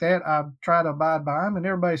things like that, I try to abide by them, and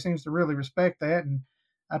everybody seems to really respect that. And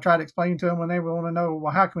I try to explain to them when they want to know,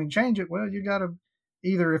 well, how can we change it? Well, you got to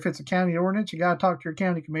either, if it's a county ordinance, you got to talk to your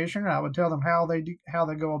county commissioner. I would tell them how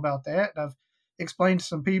they go about that. I've explained to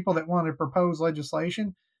some people that want to propose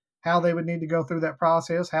legislation how they would need to go through that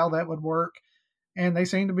process, how that would work, and they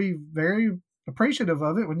seem to be very appreciative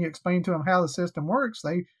of it. When you explain to them how the system works,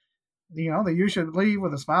 they usually leave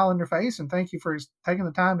with a smile on their face and thank you for taking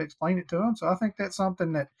the time to explain it to them. So I think that's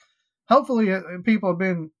something that hopefully people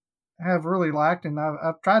have really liked, and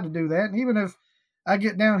I've tried to do that. And even if I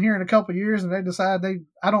get down here in a couple of years and they decide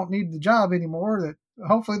I don't need the job anymore, that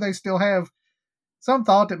hopefully they still have some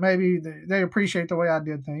thought that maybe they appreciate the way I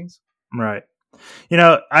did things. Right.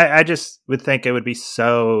 I just would think it would be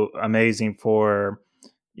so amazing for,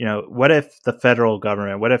 what if the federal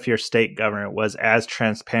government, what if your state government was as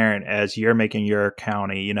transparent as you're making your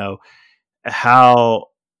county, how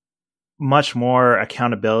much more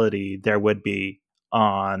accountability there would be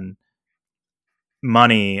on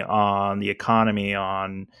money, on the economy,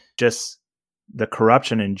 on just the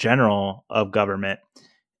corruption in general of government.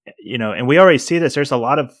 And we already see this. There's a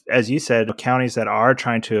lot of, as you said, counties that are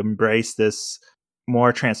trying to embrace this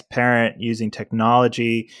more transparent using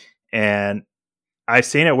technology. And I've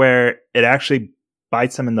seen it where it actually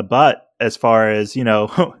bites them in the butt as far as,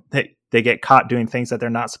 they get caught doing things that they're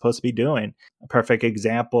not supposed to be doing. A perfect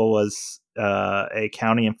example was a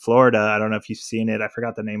county in Florida. I don't know if you've seen it. I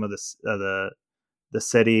forgot the name of the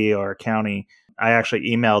city or county. I actually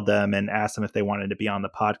emailed them and asked them if they wanted to be on the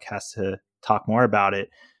podcast to talk more about it.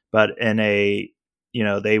 But they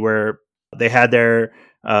had their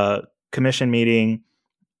commission meeting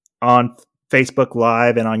on Facebook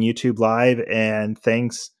Live and on YouTube Live, and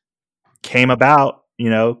things came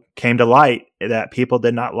to light that people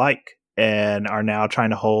did not like and are now trying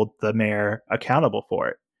to hold the mayor accountable for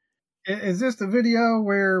it. Is this the video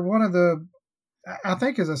where one of the, I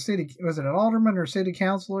think was it an alderman or city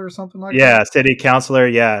councilor or something like that? Yeah, city councilor,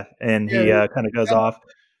 yeah. And he kind of goes off.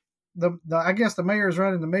 I guess the mayor's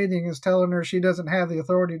running the meeting is telling her she doesn't have the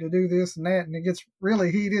authority to do this and that, and it gets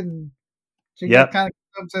really heated, and she kind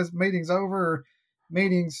of says meeting's over or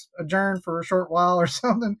meeting's adjourned for a short while or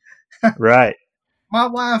something. Right. My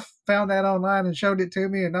wife found that online and showed it to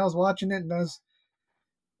me, and I was watching it, and I was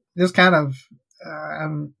just kind of, I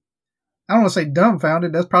don't want to say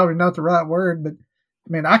dumbfounded. That's probably not the right word, but I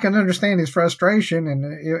mean, I can understand his frustration, and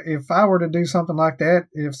if I were to do something like that,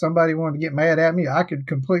 if somebody wanted to get mad at me, I could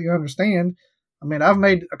completely understand. I mean, I've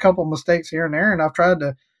made a couple of mistakes here and there, and I've tried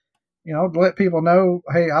to, let people know,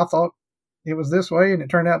 hey, I thought it was this way, and it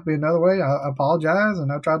turned out to be another way. I apologize,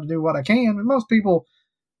 and I tried to do what I can. And most people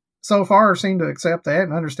so far seem to accept that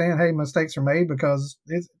and understand, hey, mistakes are made, because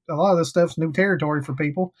a lot of this stuff's new territory for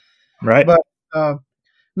people. Right. But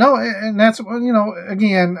no, and that's,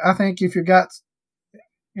 again, I think if you got,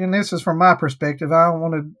 and this is from my perspective, I don't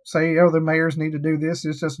want to say, oh, the mayors need to do this.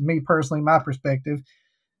 It's just me personally, my perspective.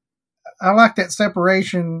 I like that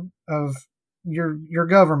separation of your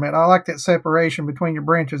government. I like that separation between your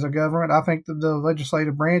branches of government. I think that the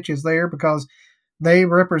legislative branch is there because they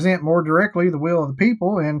represent more directly the will of the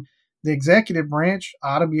people, and the executive branch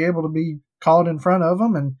ought to be able to be called in front of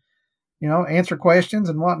them and, answer questions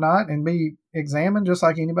and whatnot and be examined just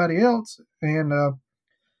like anybody else. And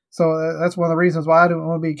so that's one of the reasons why I don't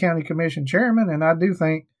want to be county commission chairman. And I do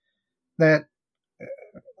think that,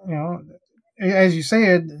 as you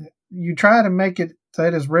said, you try to make it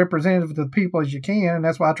that as representative to the people as you can. And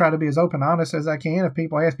that's why I try to be as open and honest as I can. If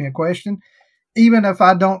people ask me a question, even if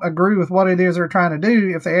I don't agree with what it is they're trying to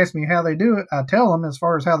do, if they ask me how they do it, I tell them as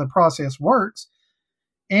far as how the process works.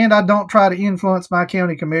 And I don't try to influence my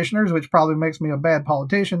county commissioners, which probably makes me a bad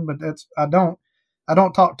politician, but I don't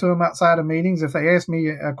talk to them outside of meetings. If they ask me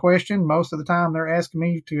a question, most of the time they're asking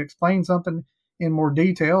me to explain something in more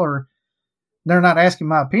detail, or they're not asking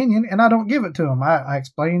my opinion, and I don't give it to them. I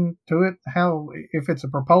explain to it how, if it's a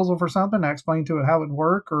proposal for something, I explain to it how it would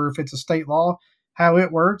work, or if it's a state law, how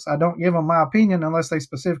it works. I don't give them my opinion unless they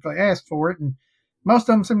specifically ask for it. And most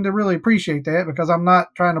of them seem to really appreciate that, because I'm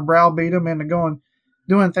not trying to browbeat them into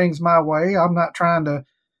doing things my way. I'm not trying to,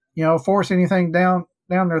 force anything down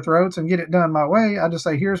their throats and get it done my way. I just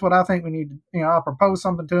say, here's what I think we need to, I'll propose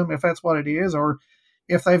something to them if that's what it is. Or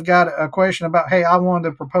if they've got a question about, hey, I wanted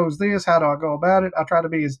to propose this, how do I go about it? I try to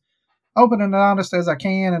be as open and honest as I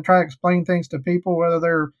can and try to explain things to people, whether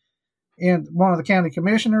they're in one of the county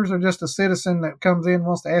commissioners or just a citizen that comes in and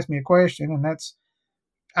wants to ask me a question. And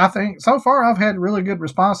I think so far I've had really good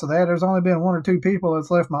response to that. There's only been one or two people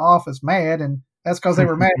that's left my office mad, and that's because they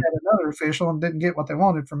were mad at another official and didn't get what they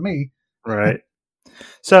wanted from me. Right.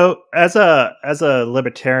 So as a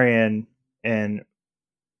libertarian and,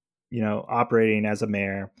 operating as a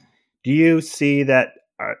mayor, do you see that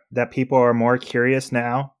people are more curious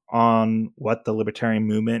now on what the libertarian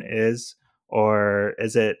movement is, or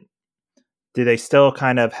do they still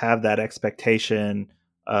kind of have that expectation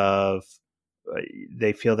of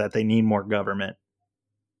they feel that they need more government?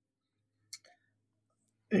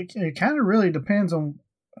 It kind of really depends on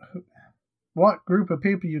what group of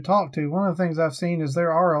people you talk to. One of the things I've seen is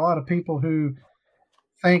there are a lot of people who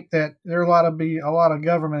think that there ought to be a lot of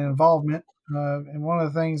government involvement. And one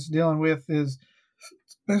of the things dealing with is,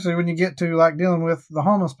 especially when you get to like dealing with the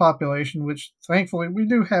homeless population, which thankfully we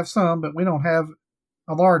do have some, but we don't have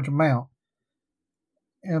a large amount.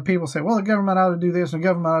 And people say, well, the government ought to do this and the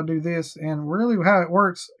government ought to do this. And really how it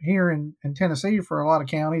works here in Tennessee for a lot of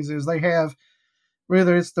counties is they have,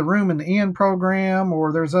 whether it's the Room and the Inn program,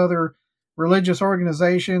 or there's other religious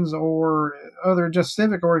organizations or other just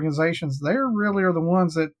civic organizations, they really are the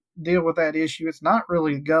ones that deal with that issue. It's not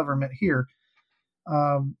really the government here.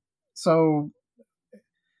 So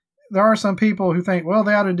there are some people who think, well,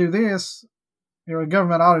 they ought to do this, the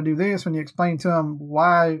government ought to do this, when you explain to them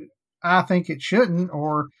why I think it shouldn't,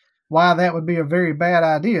 or why that would be a very bad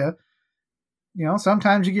idea.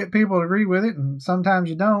 Sometimes you get people to agree with it and sometimes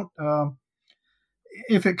you don't.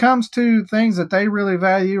 If it comes to things that they really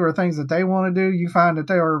value or things that they want to do, you find that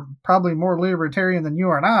they are probably more libertarian than you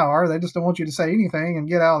or I are. They just don't want you to say anything and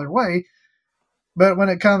get out of their way. But when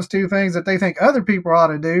it comes to things that they think other people ought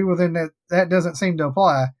to do, well, then that doesn't seem to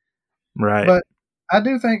apply. Right. But I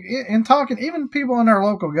do think in talking, even people in our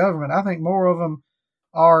local government, I think more of them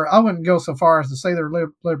are, I wouldn't go so far as to say they're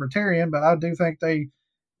libertarian, but I do think they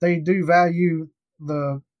do value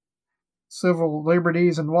the civil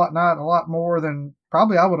liberties and whatnot a lot more than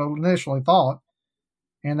probably I would have initially thought.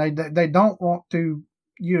 And they don't want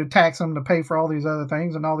you to tax them to pay for all these other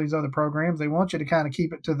things and all these other programs. They want you to kind of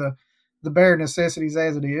keep it to the bare necessities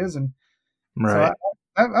as it is. And right.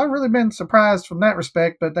 So I've really been surprised from that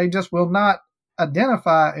respect, but they just will not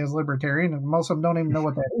identify as libertarian, and most of them don't even know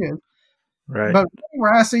what that is. Right. But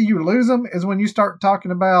where I see you lose them is when you start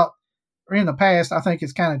talking about, or in the past, I think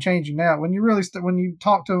it's kind of changing now, when you really when you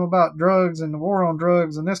talk to them about drugs and the war on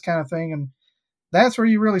drugs and this kind of thing, and that's where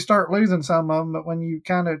you really start losing some of them. But when you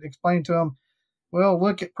kind of explain to them, well,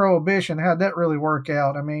 look at Prohibition, how'd that really work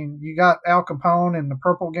out? I mean, you got Al Capone and the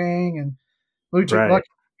Purple Gang and Lucky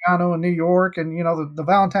Galliano in New York, and the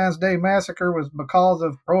Valentine's Day massacre was because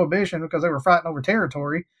of prohibition, because they were fighting over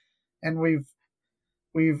territory, and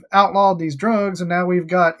we've outlawed these drugs, and now we've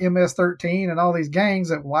got MS-13 and all these gangs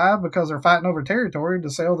that why because they're fighting over territory to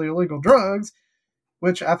sell the illegal drugs,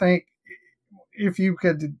 which I think if you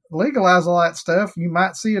could legalize all that stuff, you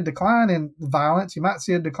might see a decline in violence, you might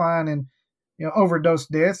see a decline in overdose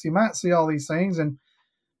deaths, you might see all these things, and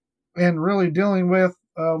really dealing with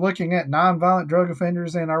looking at nonviolent drug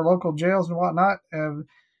offenders in our local jails and whatnot.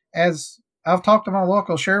 As I've talked to my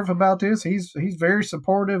local sheriff about this, he's very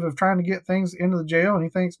supportive of trying to get things into the jail, and he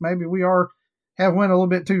thinks maybe we have went a little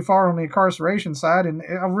bit too far on the incarceration side. And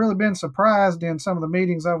I've really been surprised in some of the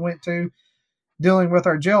meetings I went to dealing with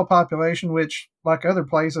our jail population, which, like other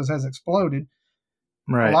places, has exploded.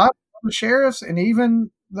 Right. A lot of the sheriffs and even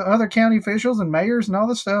the other county officials and mayors and all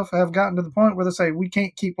this stuff have gotten to the point where they say, we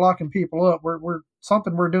can't keep locking people up.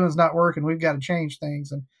 Something we're doing is not working. We've got to change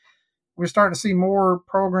things. And we're starting to see more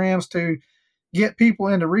programs to get people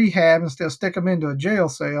into rehab instead of stick them into a jail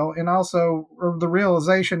cell. And also the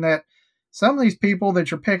realization that some of these people that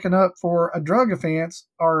you're picking up for a drug offense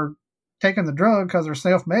are taking the drug because they're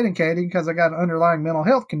self-medicating because they got an underlying mental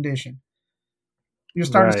health condition. You're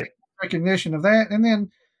starting to see recognition of that, and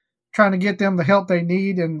then trying to get them the help they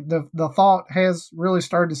need. And the thought has really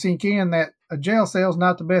started to sink in that a jail cell is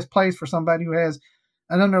not the best place for somebody who has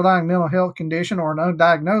an underlying mental health condition or an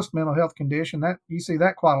undiagnosed mental health condition. That you see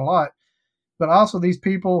that quite a lot. But also these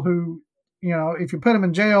people who, if you put them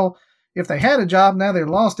in jail, if they had a job, now they've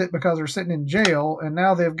lost it because they're sitting in jail, and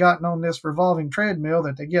now they've gotten on this revolving treadmill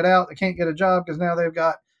that they get out, they can't get a job because now they've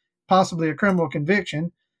got possibly a criminal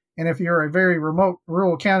conviction. And if you're a very remote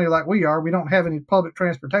rural county like we are, we don't have any public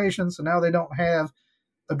transportation, so now they don't have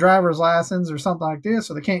a driver's license or something like this,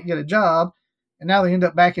 so they can't get a job. And now they end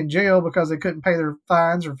up back in jail because they couldn't pay their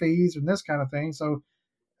fines or fees and this kind of thing. So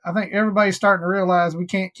I think everybody's starting to realize we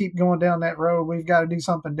can't keep going down that road. We've got to do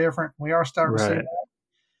something different. We are starting to see that.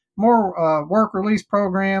 More work release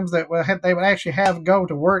programs that they would actually have go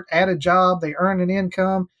to work at a job. They earn an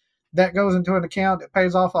income that goes into an account that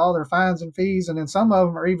pays off all their fines and fees. And then some of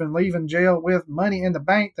them are even leaving jail with money in the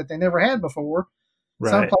bank that they never had before.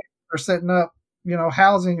 Right. Some places are setting up,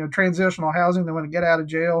 housing or transitional housing. They want to get out of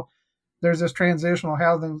jail. There's this transitional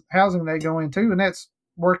housing they go into, and that's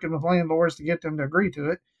working with landlords to get them to agree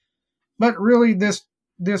to it. But really,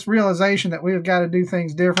 this realization that we've got to do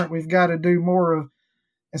things different. We've got to do more of,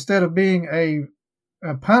 instead of being a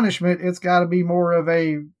punishment, it's got to be more of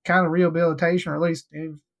a kind of rehabilitation, or at least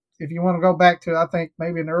if you want to go back to, I think,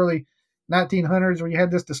 maybe in the early 1900s where you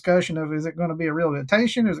had this discussion of, is it going to be a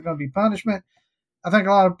rehabilitation? Is it going to be punishment? I think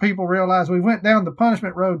a lot of people realize we went down the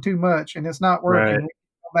punishment road too much and it's not working. Right. We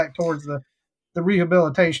go back towards the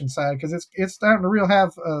rehabilitation side because it's starting to really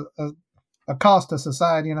have a cost to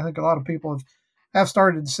society. And I think a lot of people have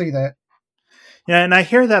started to see that. Yeah, and I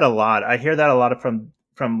hear that a lot. I hear that a lot from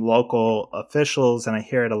local officials, and I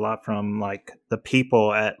hear it a lot from like the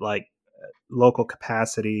people at like local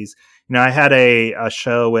capacities. I had a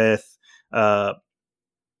show with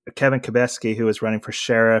Kevin Kubeski, who was running for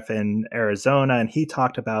sheriff in Arizona, and he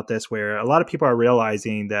talked about this, where a lot of people are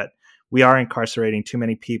realizing that we are incarcerating too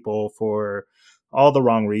many people for all the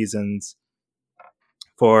wrong reasons,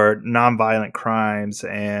 for nonviolent crimes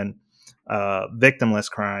and victimless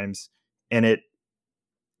crimes, and it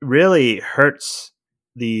really hurts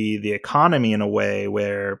the economy in a way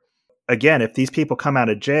where, again, if these people come out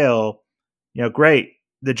of jail, great.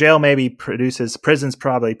 The jail prisons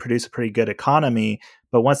probably produce a pretty good economy,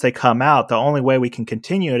 but once they come out, the only way we can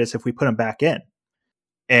continue it is if we put them back in.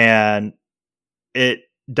 And it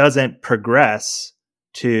doesn't progress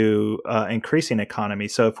to increasing economy.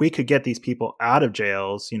 So if we could get these people out of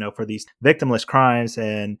jails, for these victimless crimes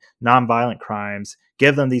and nonviolent crimes,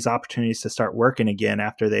 give them these opportunities to start working again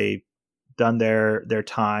after they've done their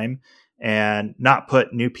time, and not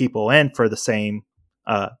put new people in for the same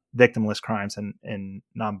victimless crimes and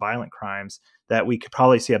nonviolent crimes, that we could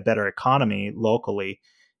probably see a better economy locally.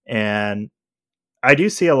 And I do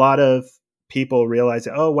see a lot of people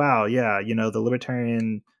realizing, oh, wow, yeah, the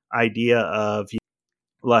libertarian idea of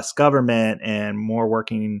less government and more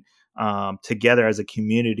working together as a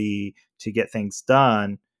community to get things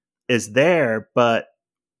done is there. But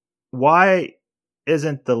why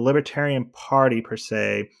isn't the Libertarian Party per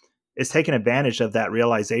se is taking advantage of that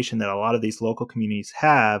realization that a lot of these local communities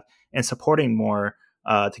have, and supporting more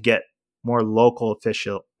to get more local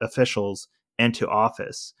officials into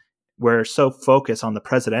office? We're so focused on the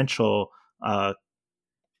presidential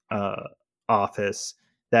office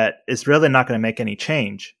that it's really not going to make any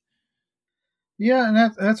change. Yeah,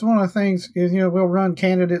 and that's one of the things is, we'll run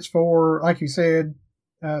candidates for, like you said,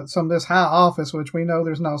 some of this high office, which we know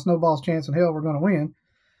there's no snowball's chance in hell we're going to win.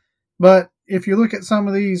 But if you look at some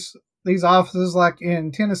of these offices, like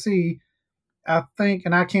in Tennessee, I think,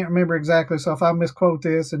 and I can't remember exactly, so if I misquote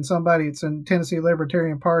this and somebody that's in Tennessee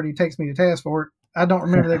Libertarian Party takes me to task for it, I don't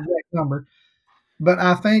remember the exact number. But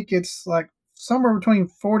I think it's like somewhere between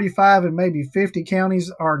 45 and maybe 50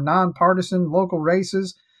 counties are nonpartisan local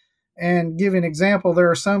races. And give an example,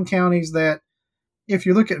 there are some counties that, if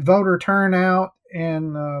you look at voter turnout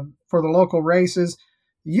and for the local races,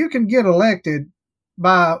 you can get elected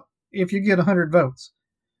by if you get 100 votes.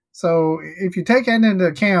 So if you take that into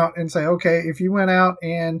account and say, okay, if you went out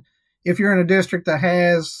and if you're in a district that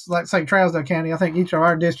has, like, say, Trousdale County, I think each of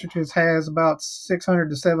our districts has about 600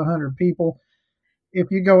 to 700 people. If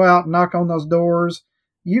you go out and knock on those doors,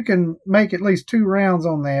 you can make at least 2 rounds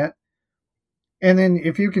on that. And then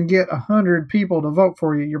if you can get 100 people to vote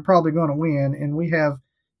for you, you're probably going to win. And we have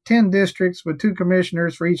 10 districts with 2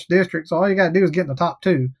 commissioners for each district. So all you got to do is get in the top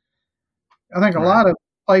 2. I think a lot of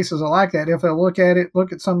places are like that. If they look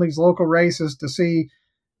at some of these local races to see,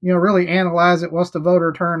 really analyze it. What's the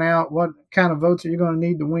voter turnout? What kind of votes are you going to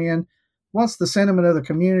need to win? What's the sentiment of the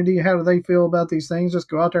community? How do they feel about these things? Just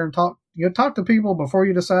go out there and talk. Talk to people before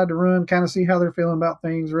you decide to run, kind of see how they're feeling about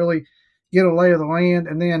things, really get a lay of the land,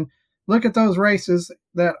 and then look at those races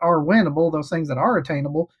that are winnable, those things that are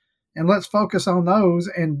attainable, and let's focus on those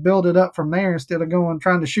and build it up from there instead of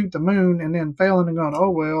trying to shoot the moon and then failing and going, oh,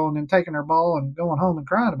 well, and then taking our ball and going home and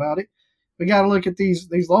crying about it. We got to look at these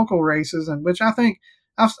local races, and which I think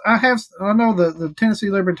I know the Tennessee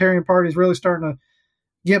Libertarian Party is really starting to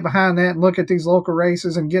get behind that and look at these local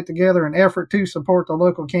races and get together an effort to support the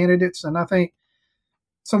local candidates. And I think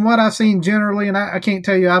from what I've seen generally, and I can't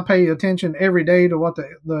tell you I pay attention every day to what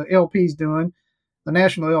the LP's doing, the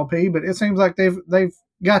national LP, but it seems like they've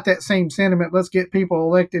got that same sentiment. Let's get people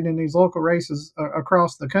elected in these local races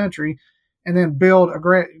across the country, and then build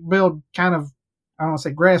kind of, I don't want to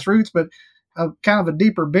say grassroots, but kind of a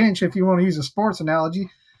deeper bench, if you want to use a sports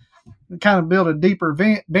analogy, kind of build a deeper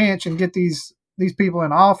bench and get these people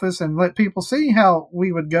in office and let people see how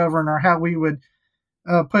we would govern or how we would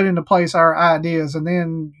put into place our ideas, and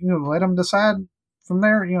then let them decide from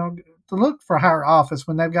there. To look for higher office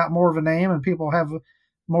when they've got more of a name and people have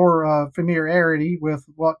more familiarity with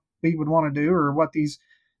what we would want to do or what these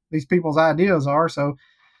people's ideas are. So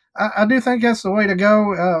I do think that's the way to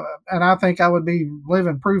go, and I think I would be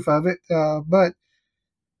living proof of it. But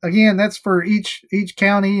again, that's for each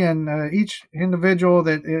county and each individual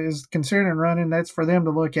that is considering running. That's for them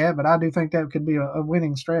to look at. But I do think that could be a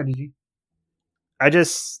winning strategy.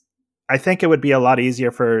 I think it would be a lot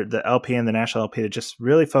easier for the LP and the national LP to just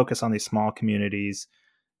really focus on these small communities.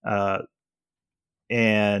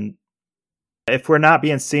 And if we're not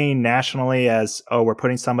being seen nationally as, oh, we're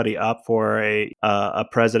putting somebody up for a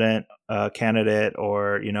president candidate,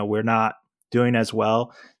 or, we're not doing as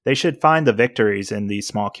well, they should find the victories in these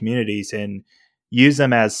small communities and use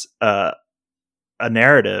them as a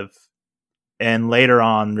narrative, and later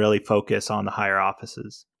on really focus on the higher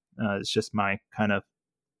offices. It's just my kind of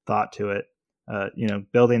thought to it.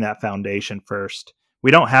 Building that foundation first. We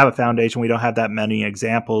don't have a foundation. We don't have that many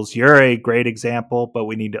examples. You're a great example, but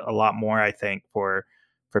we need a lot more, I think, for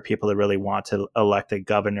people that really want to elect a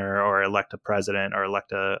governor or elect a president or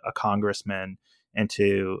elect a congressman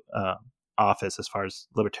into office as far as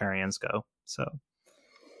libertarians go. So,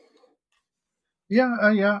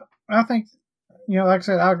 yeah. I think, like I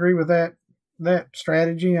said, I agree with that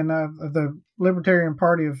strategy. And the Libertarian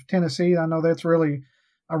Party of Tennessee, I know that's really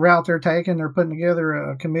a route they're taking. They're putting together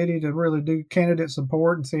a committee to really do candidate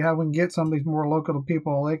support and see how we can get some of these more local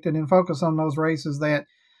people elected and focus on those races that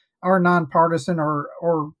are nonpartisan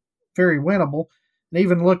or very winnable. And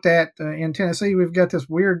even looked at in Tennessee, we've got this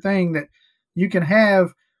weird thing that you can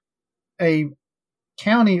have a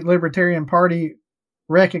county Libertarian Party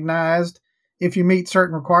recognized if you meet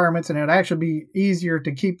certain requirements, and it'd actually be easier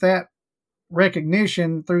to keep that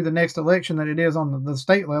recognition through the next election than it is on the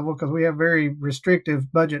state level, because we have very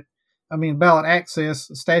restrictive ballot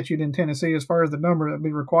access statute in Tennessee as far as the number that would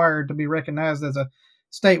be required to be recognized as a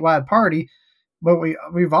statewide party. But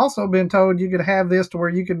we've also been told you could have this to where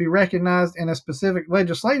you could be recognized in a specific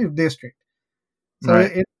legislative district. So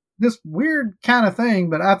right. It's this weird kind of thing,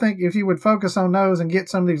 but I think if you would focus on those and get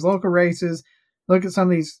some of these local races, look at some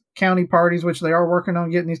of these county parties, which they are working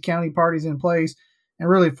on getting these county parties in place, and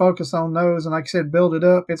really focus on those. And like I said, build it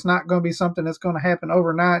up. It's not going to be something that's going to happen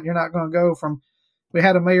overnight. You're not going to go from, we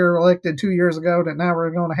had a mayor elected 2 years ago, that now we're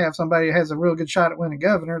going to have somebody that has a real good shot at winning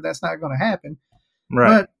governor. That's not going to happen.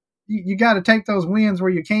 Right. But you got to take those wins where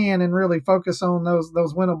you can and really focus on those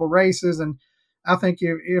winnable races. And I think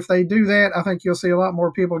if they do that, I think you'll see a lot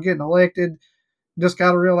more people getting elected. Just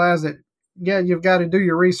got to realize that, yeah, you've got to do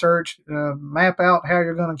your research, map out how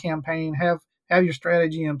you're going to campaign, have your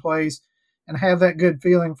strategy in place, and have that good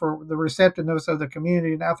feeling for the receptiveness of the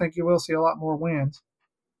community. And I think you will see a lot more wins.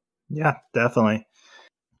 Yeah, definitely.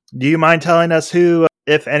 Do you mind telling us who,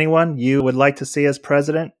 if anyone, you would like to see as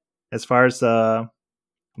president as far as the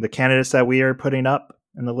candidates that we are putting up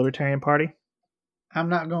in the Libertarian Party? I'm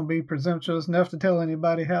not going to be presumptuous enough to tell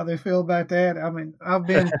anybody how they feel about that. I mean, I've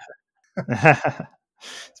been.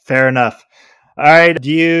 Fair enough. All right. Do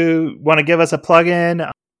you want to give us a plug-in?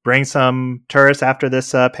 Bring some tourists after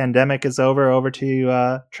this pandemic is over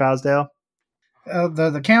to Trousdale?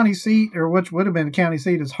 The county seat, or which would have been the county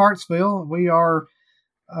seat, is Hartsville. We are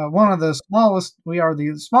one of the smallest. We are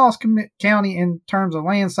the smallest county in terms of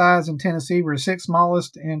land size in Tennessee. We're sixth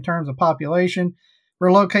smallest in terms of population.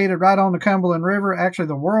 We're located right on the Cumberland River. Actually,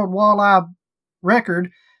 the world walleye record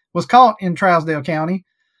was caught in Trousdale County.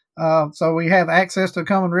 So we have access to the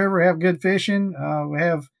Cumberland River. We have good fishing. We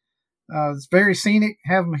have it's very scenic,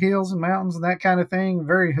 have hills and mountains and that kind of thing.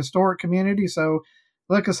 Very historic community. So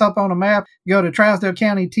look us up on a map. Go to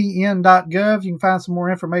TrousdaleCountyTN.gov. You can find some more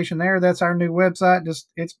information there. That's our new website.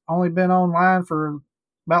 It's only been online for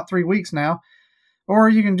about 3 weeks now. Or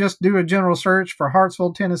you can just do a general search for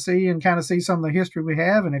Hartsville, Tennessee, and kind of see some of the history we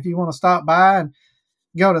have. And if you want to stop by and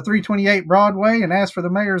go to 328 Broadway and ask for the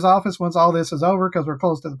mayor's office once all this is over, because we're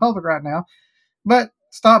closed to the public right now. But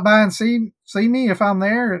stop by and see me if I'm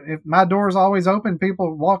there. If my door is always open,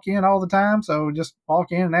 people walk in all the time. So just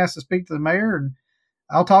walk in and ask to speak to the mayor, and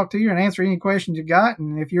I'll talk to you and answer any questions you got.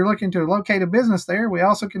 And if you're looking to locate a business there, we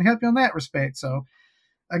also can help you in that respect. So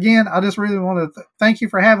again, I just really want to thank you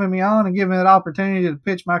for having me on and giving me that opportunity to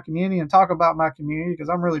pitch my community and talk about my community, because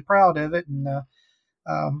I'm really proud of it. And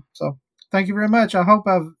so thank you very much. I hope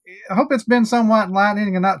it's been somewhat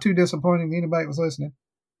enlightening and not too disappointing to anybody that was listening.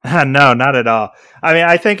 No, not at all. I mean,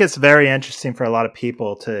 I think it's very interesting for a lot of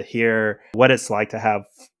people to hear what it's like to have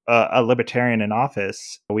a libertarian in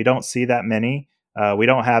office. We don't see that many. We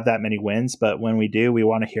don't have that many wins, but when we do, we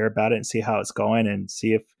want to hear about it and see how it's going and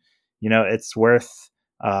see if, it's worth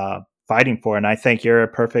fighting for. And I think you're a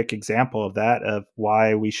perfect example of that, of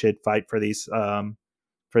why we should fight for these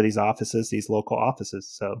offices, these local offices.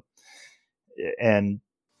 So, and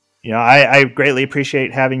I greatly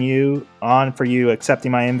appreciate having you on, for you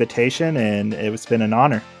accepting my invitation, and it's been an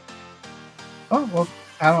honor. Oh, well,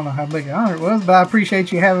 I don't know how big an honor it was, but I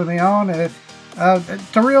appreciate you having me on. A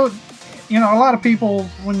lot of people,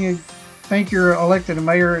 when you think you're elected a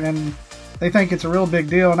mayor, and they think it's a real big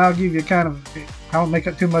deal, and I'll give you I won't make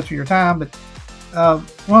up too much of your time, but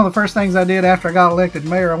one of the first things I did after I got elected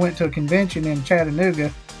mayor, I went to a convention in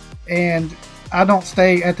Chattanooga, and I don't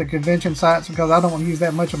stay at the convention sites because I don't want to use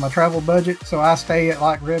that much of my travel budget. So I stay at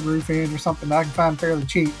like Red Roof Inn or something that I can find fairly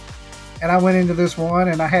cheap. And I went into this one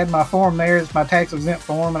and I had my form there. It's my tax exempt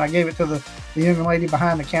form. And I gave it to the young lady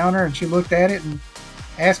behind the counter, and she looked at it and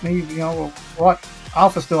asked me, what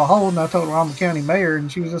office do I hold? And I told her I'm the county mayor. And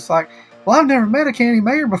she was just like, well, I've never met a county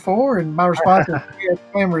mayor before. And my response was, yeah, it's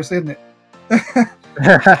glamorous, isn't it?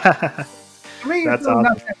 To me, it's awesome.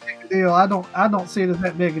 Not that big a deal. I don't see it as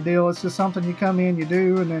that big a deal. It's just something you come in, you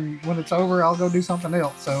do, and then when it's over, I'll go do something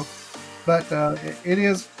else. So, but it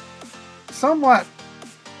is somewhat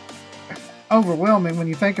overwhelming when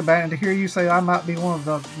you think about it. And to hear you say I might be one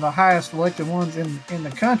of the highest elected ones in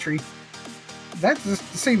the country, that just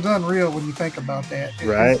seems unreal when you think about that.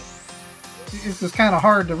 Right. It's just kind of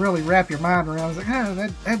hard to really wrap your mind around. It's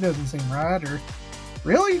like, that doesn't seem right. Or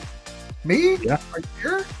really, me? Yeah. Are you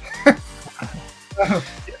sure?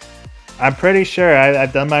 I'm pretty sure.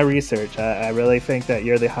 I've done my research. I really think that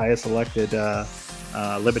you're the highest elected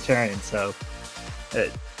libertarian. So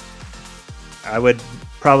I would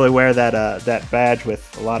probably wear that badge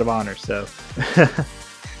with a lot of honor. So.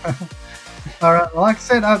 All right. Well, like I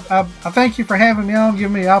said, I thank you for having me on,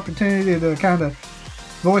 giving me the opportunity to kind of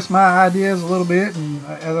voice my ideas a little bit. And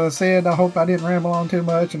as I said, I hope I didn't ramble on too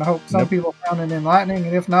much, and I hope some people found it enlightening.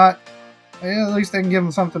 And if not, at least they can give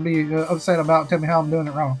them something to be upset about and tell me how I'm doing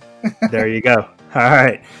it wrong. There you go. All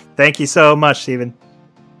right. Thank you so much, Stephen.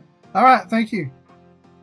 All right. Thank you.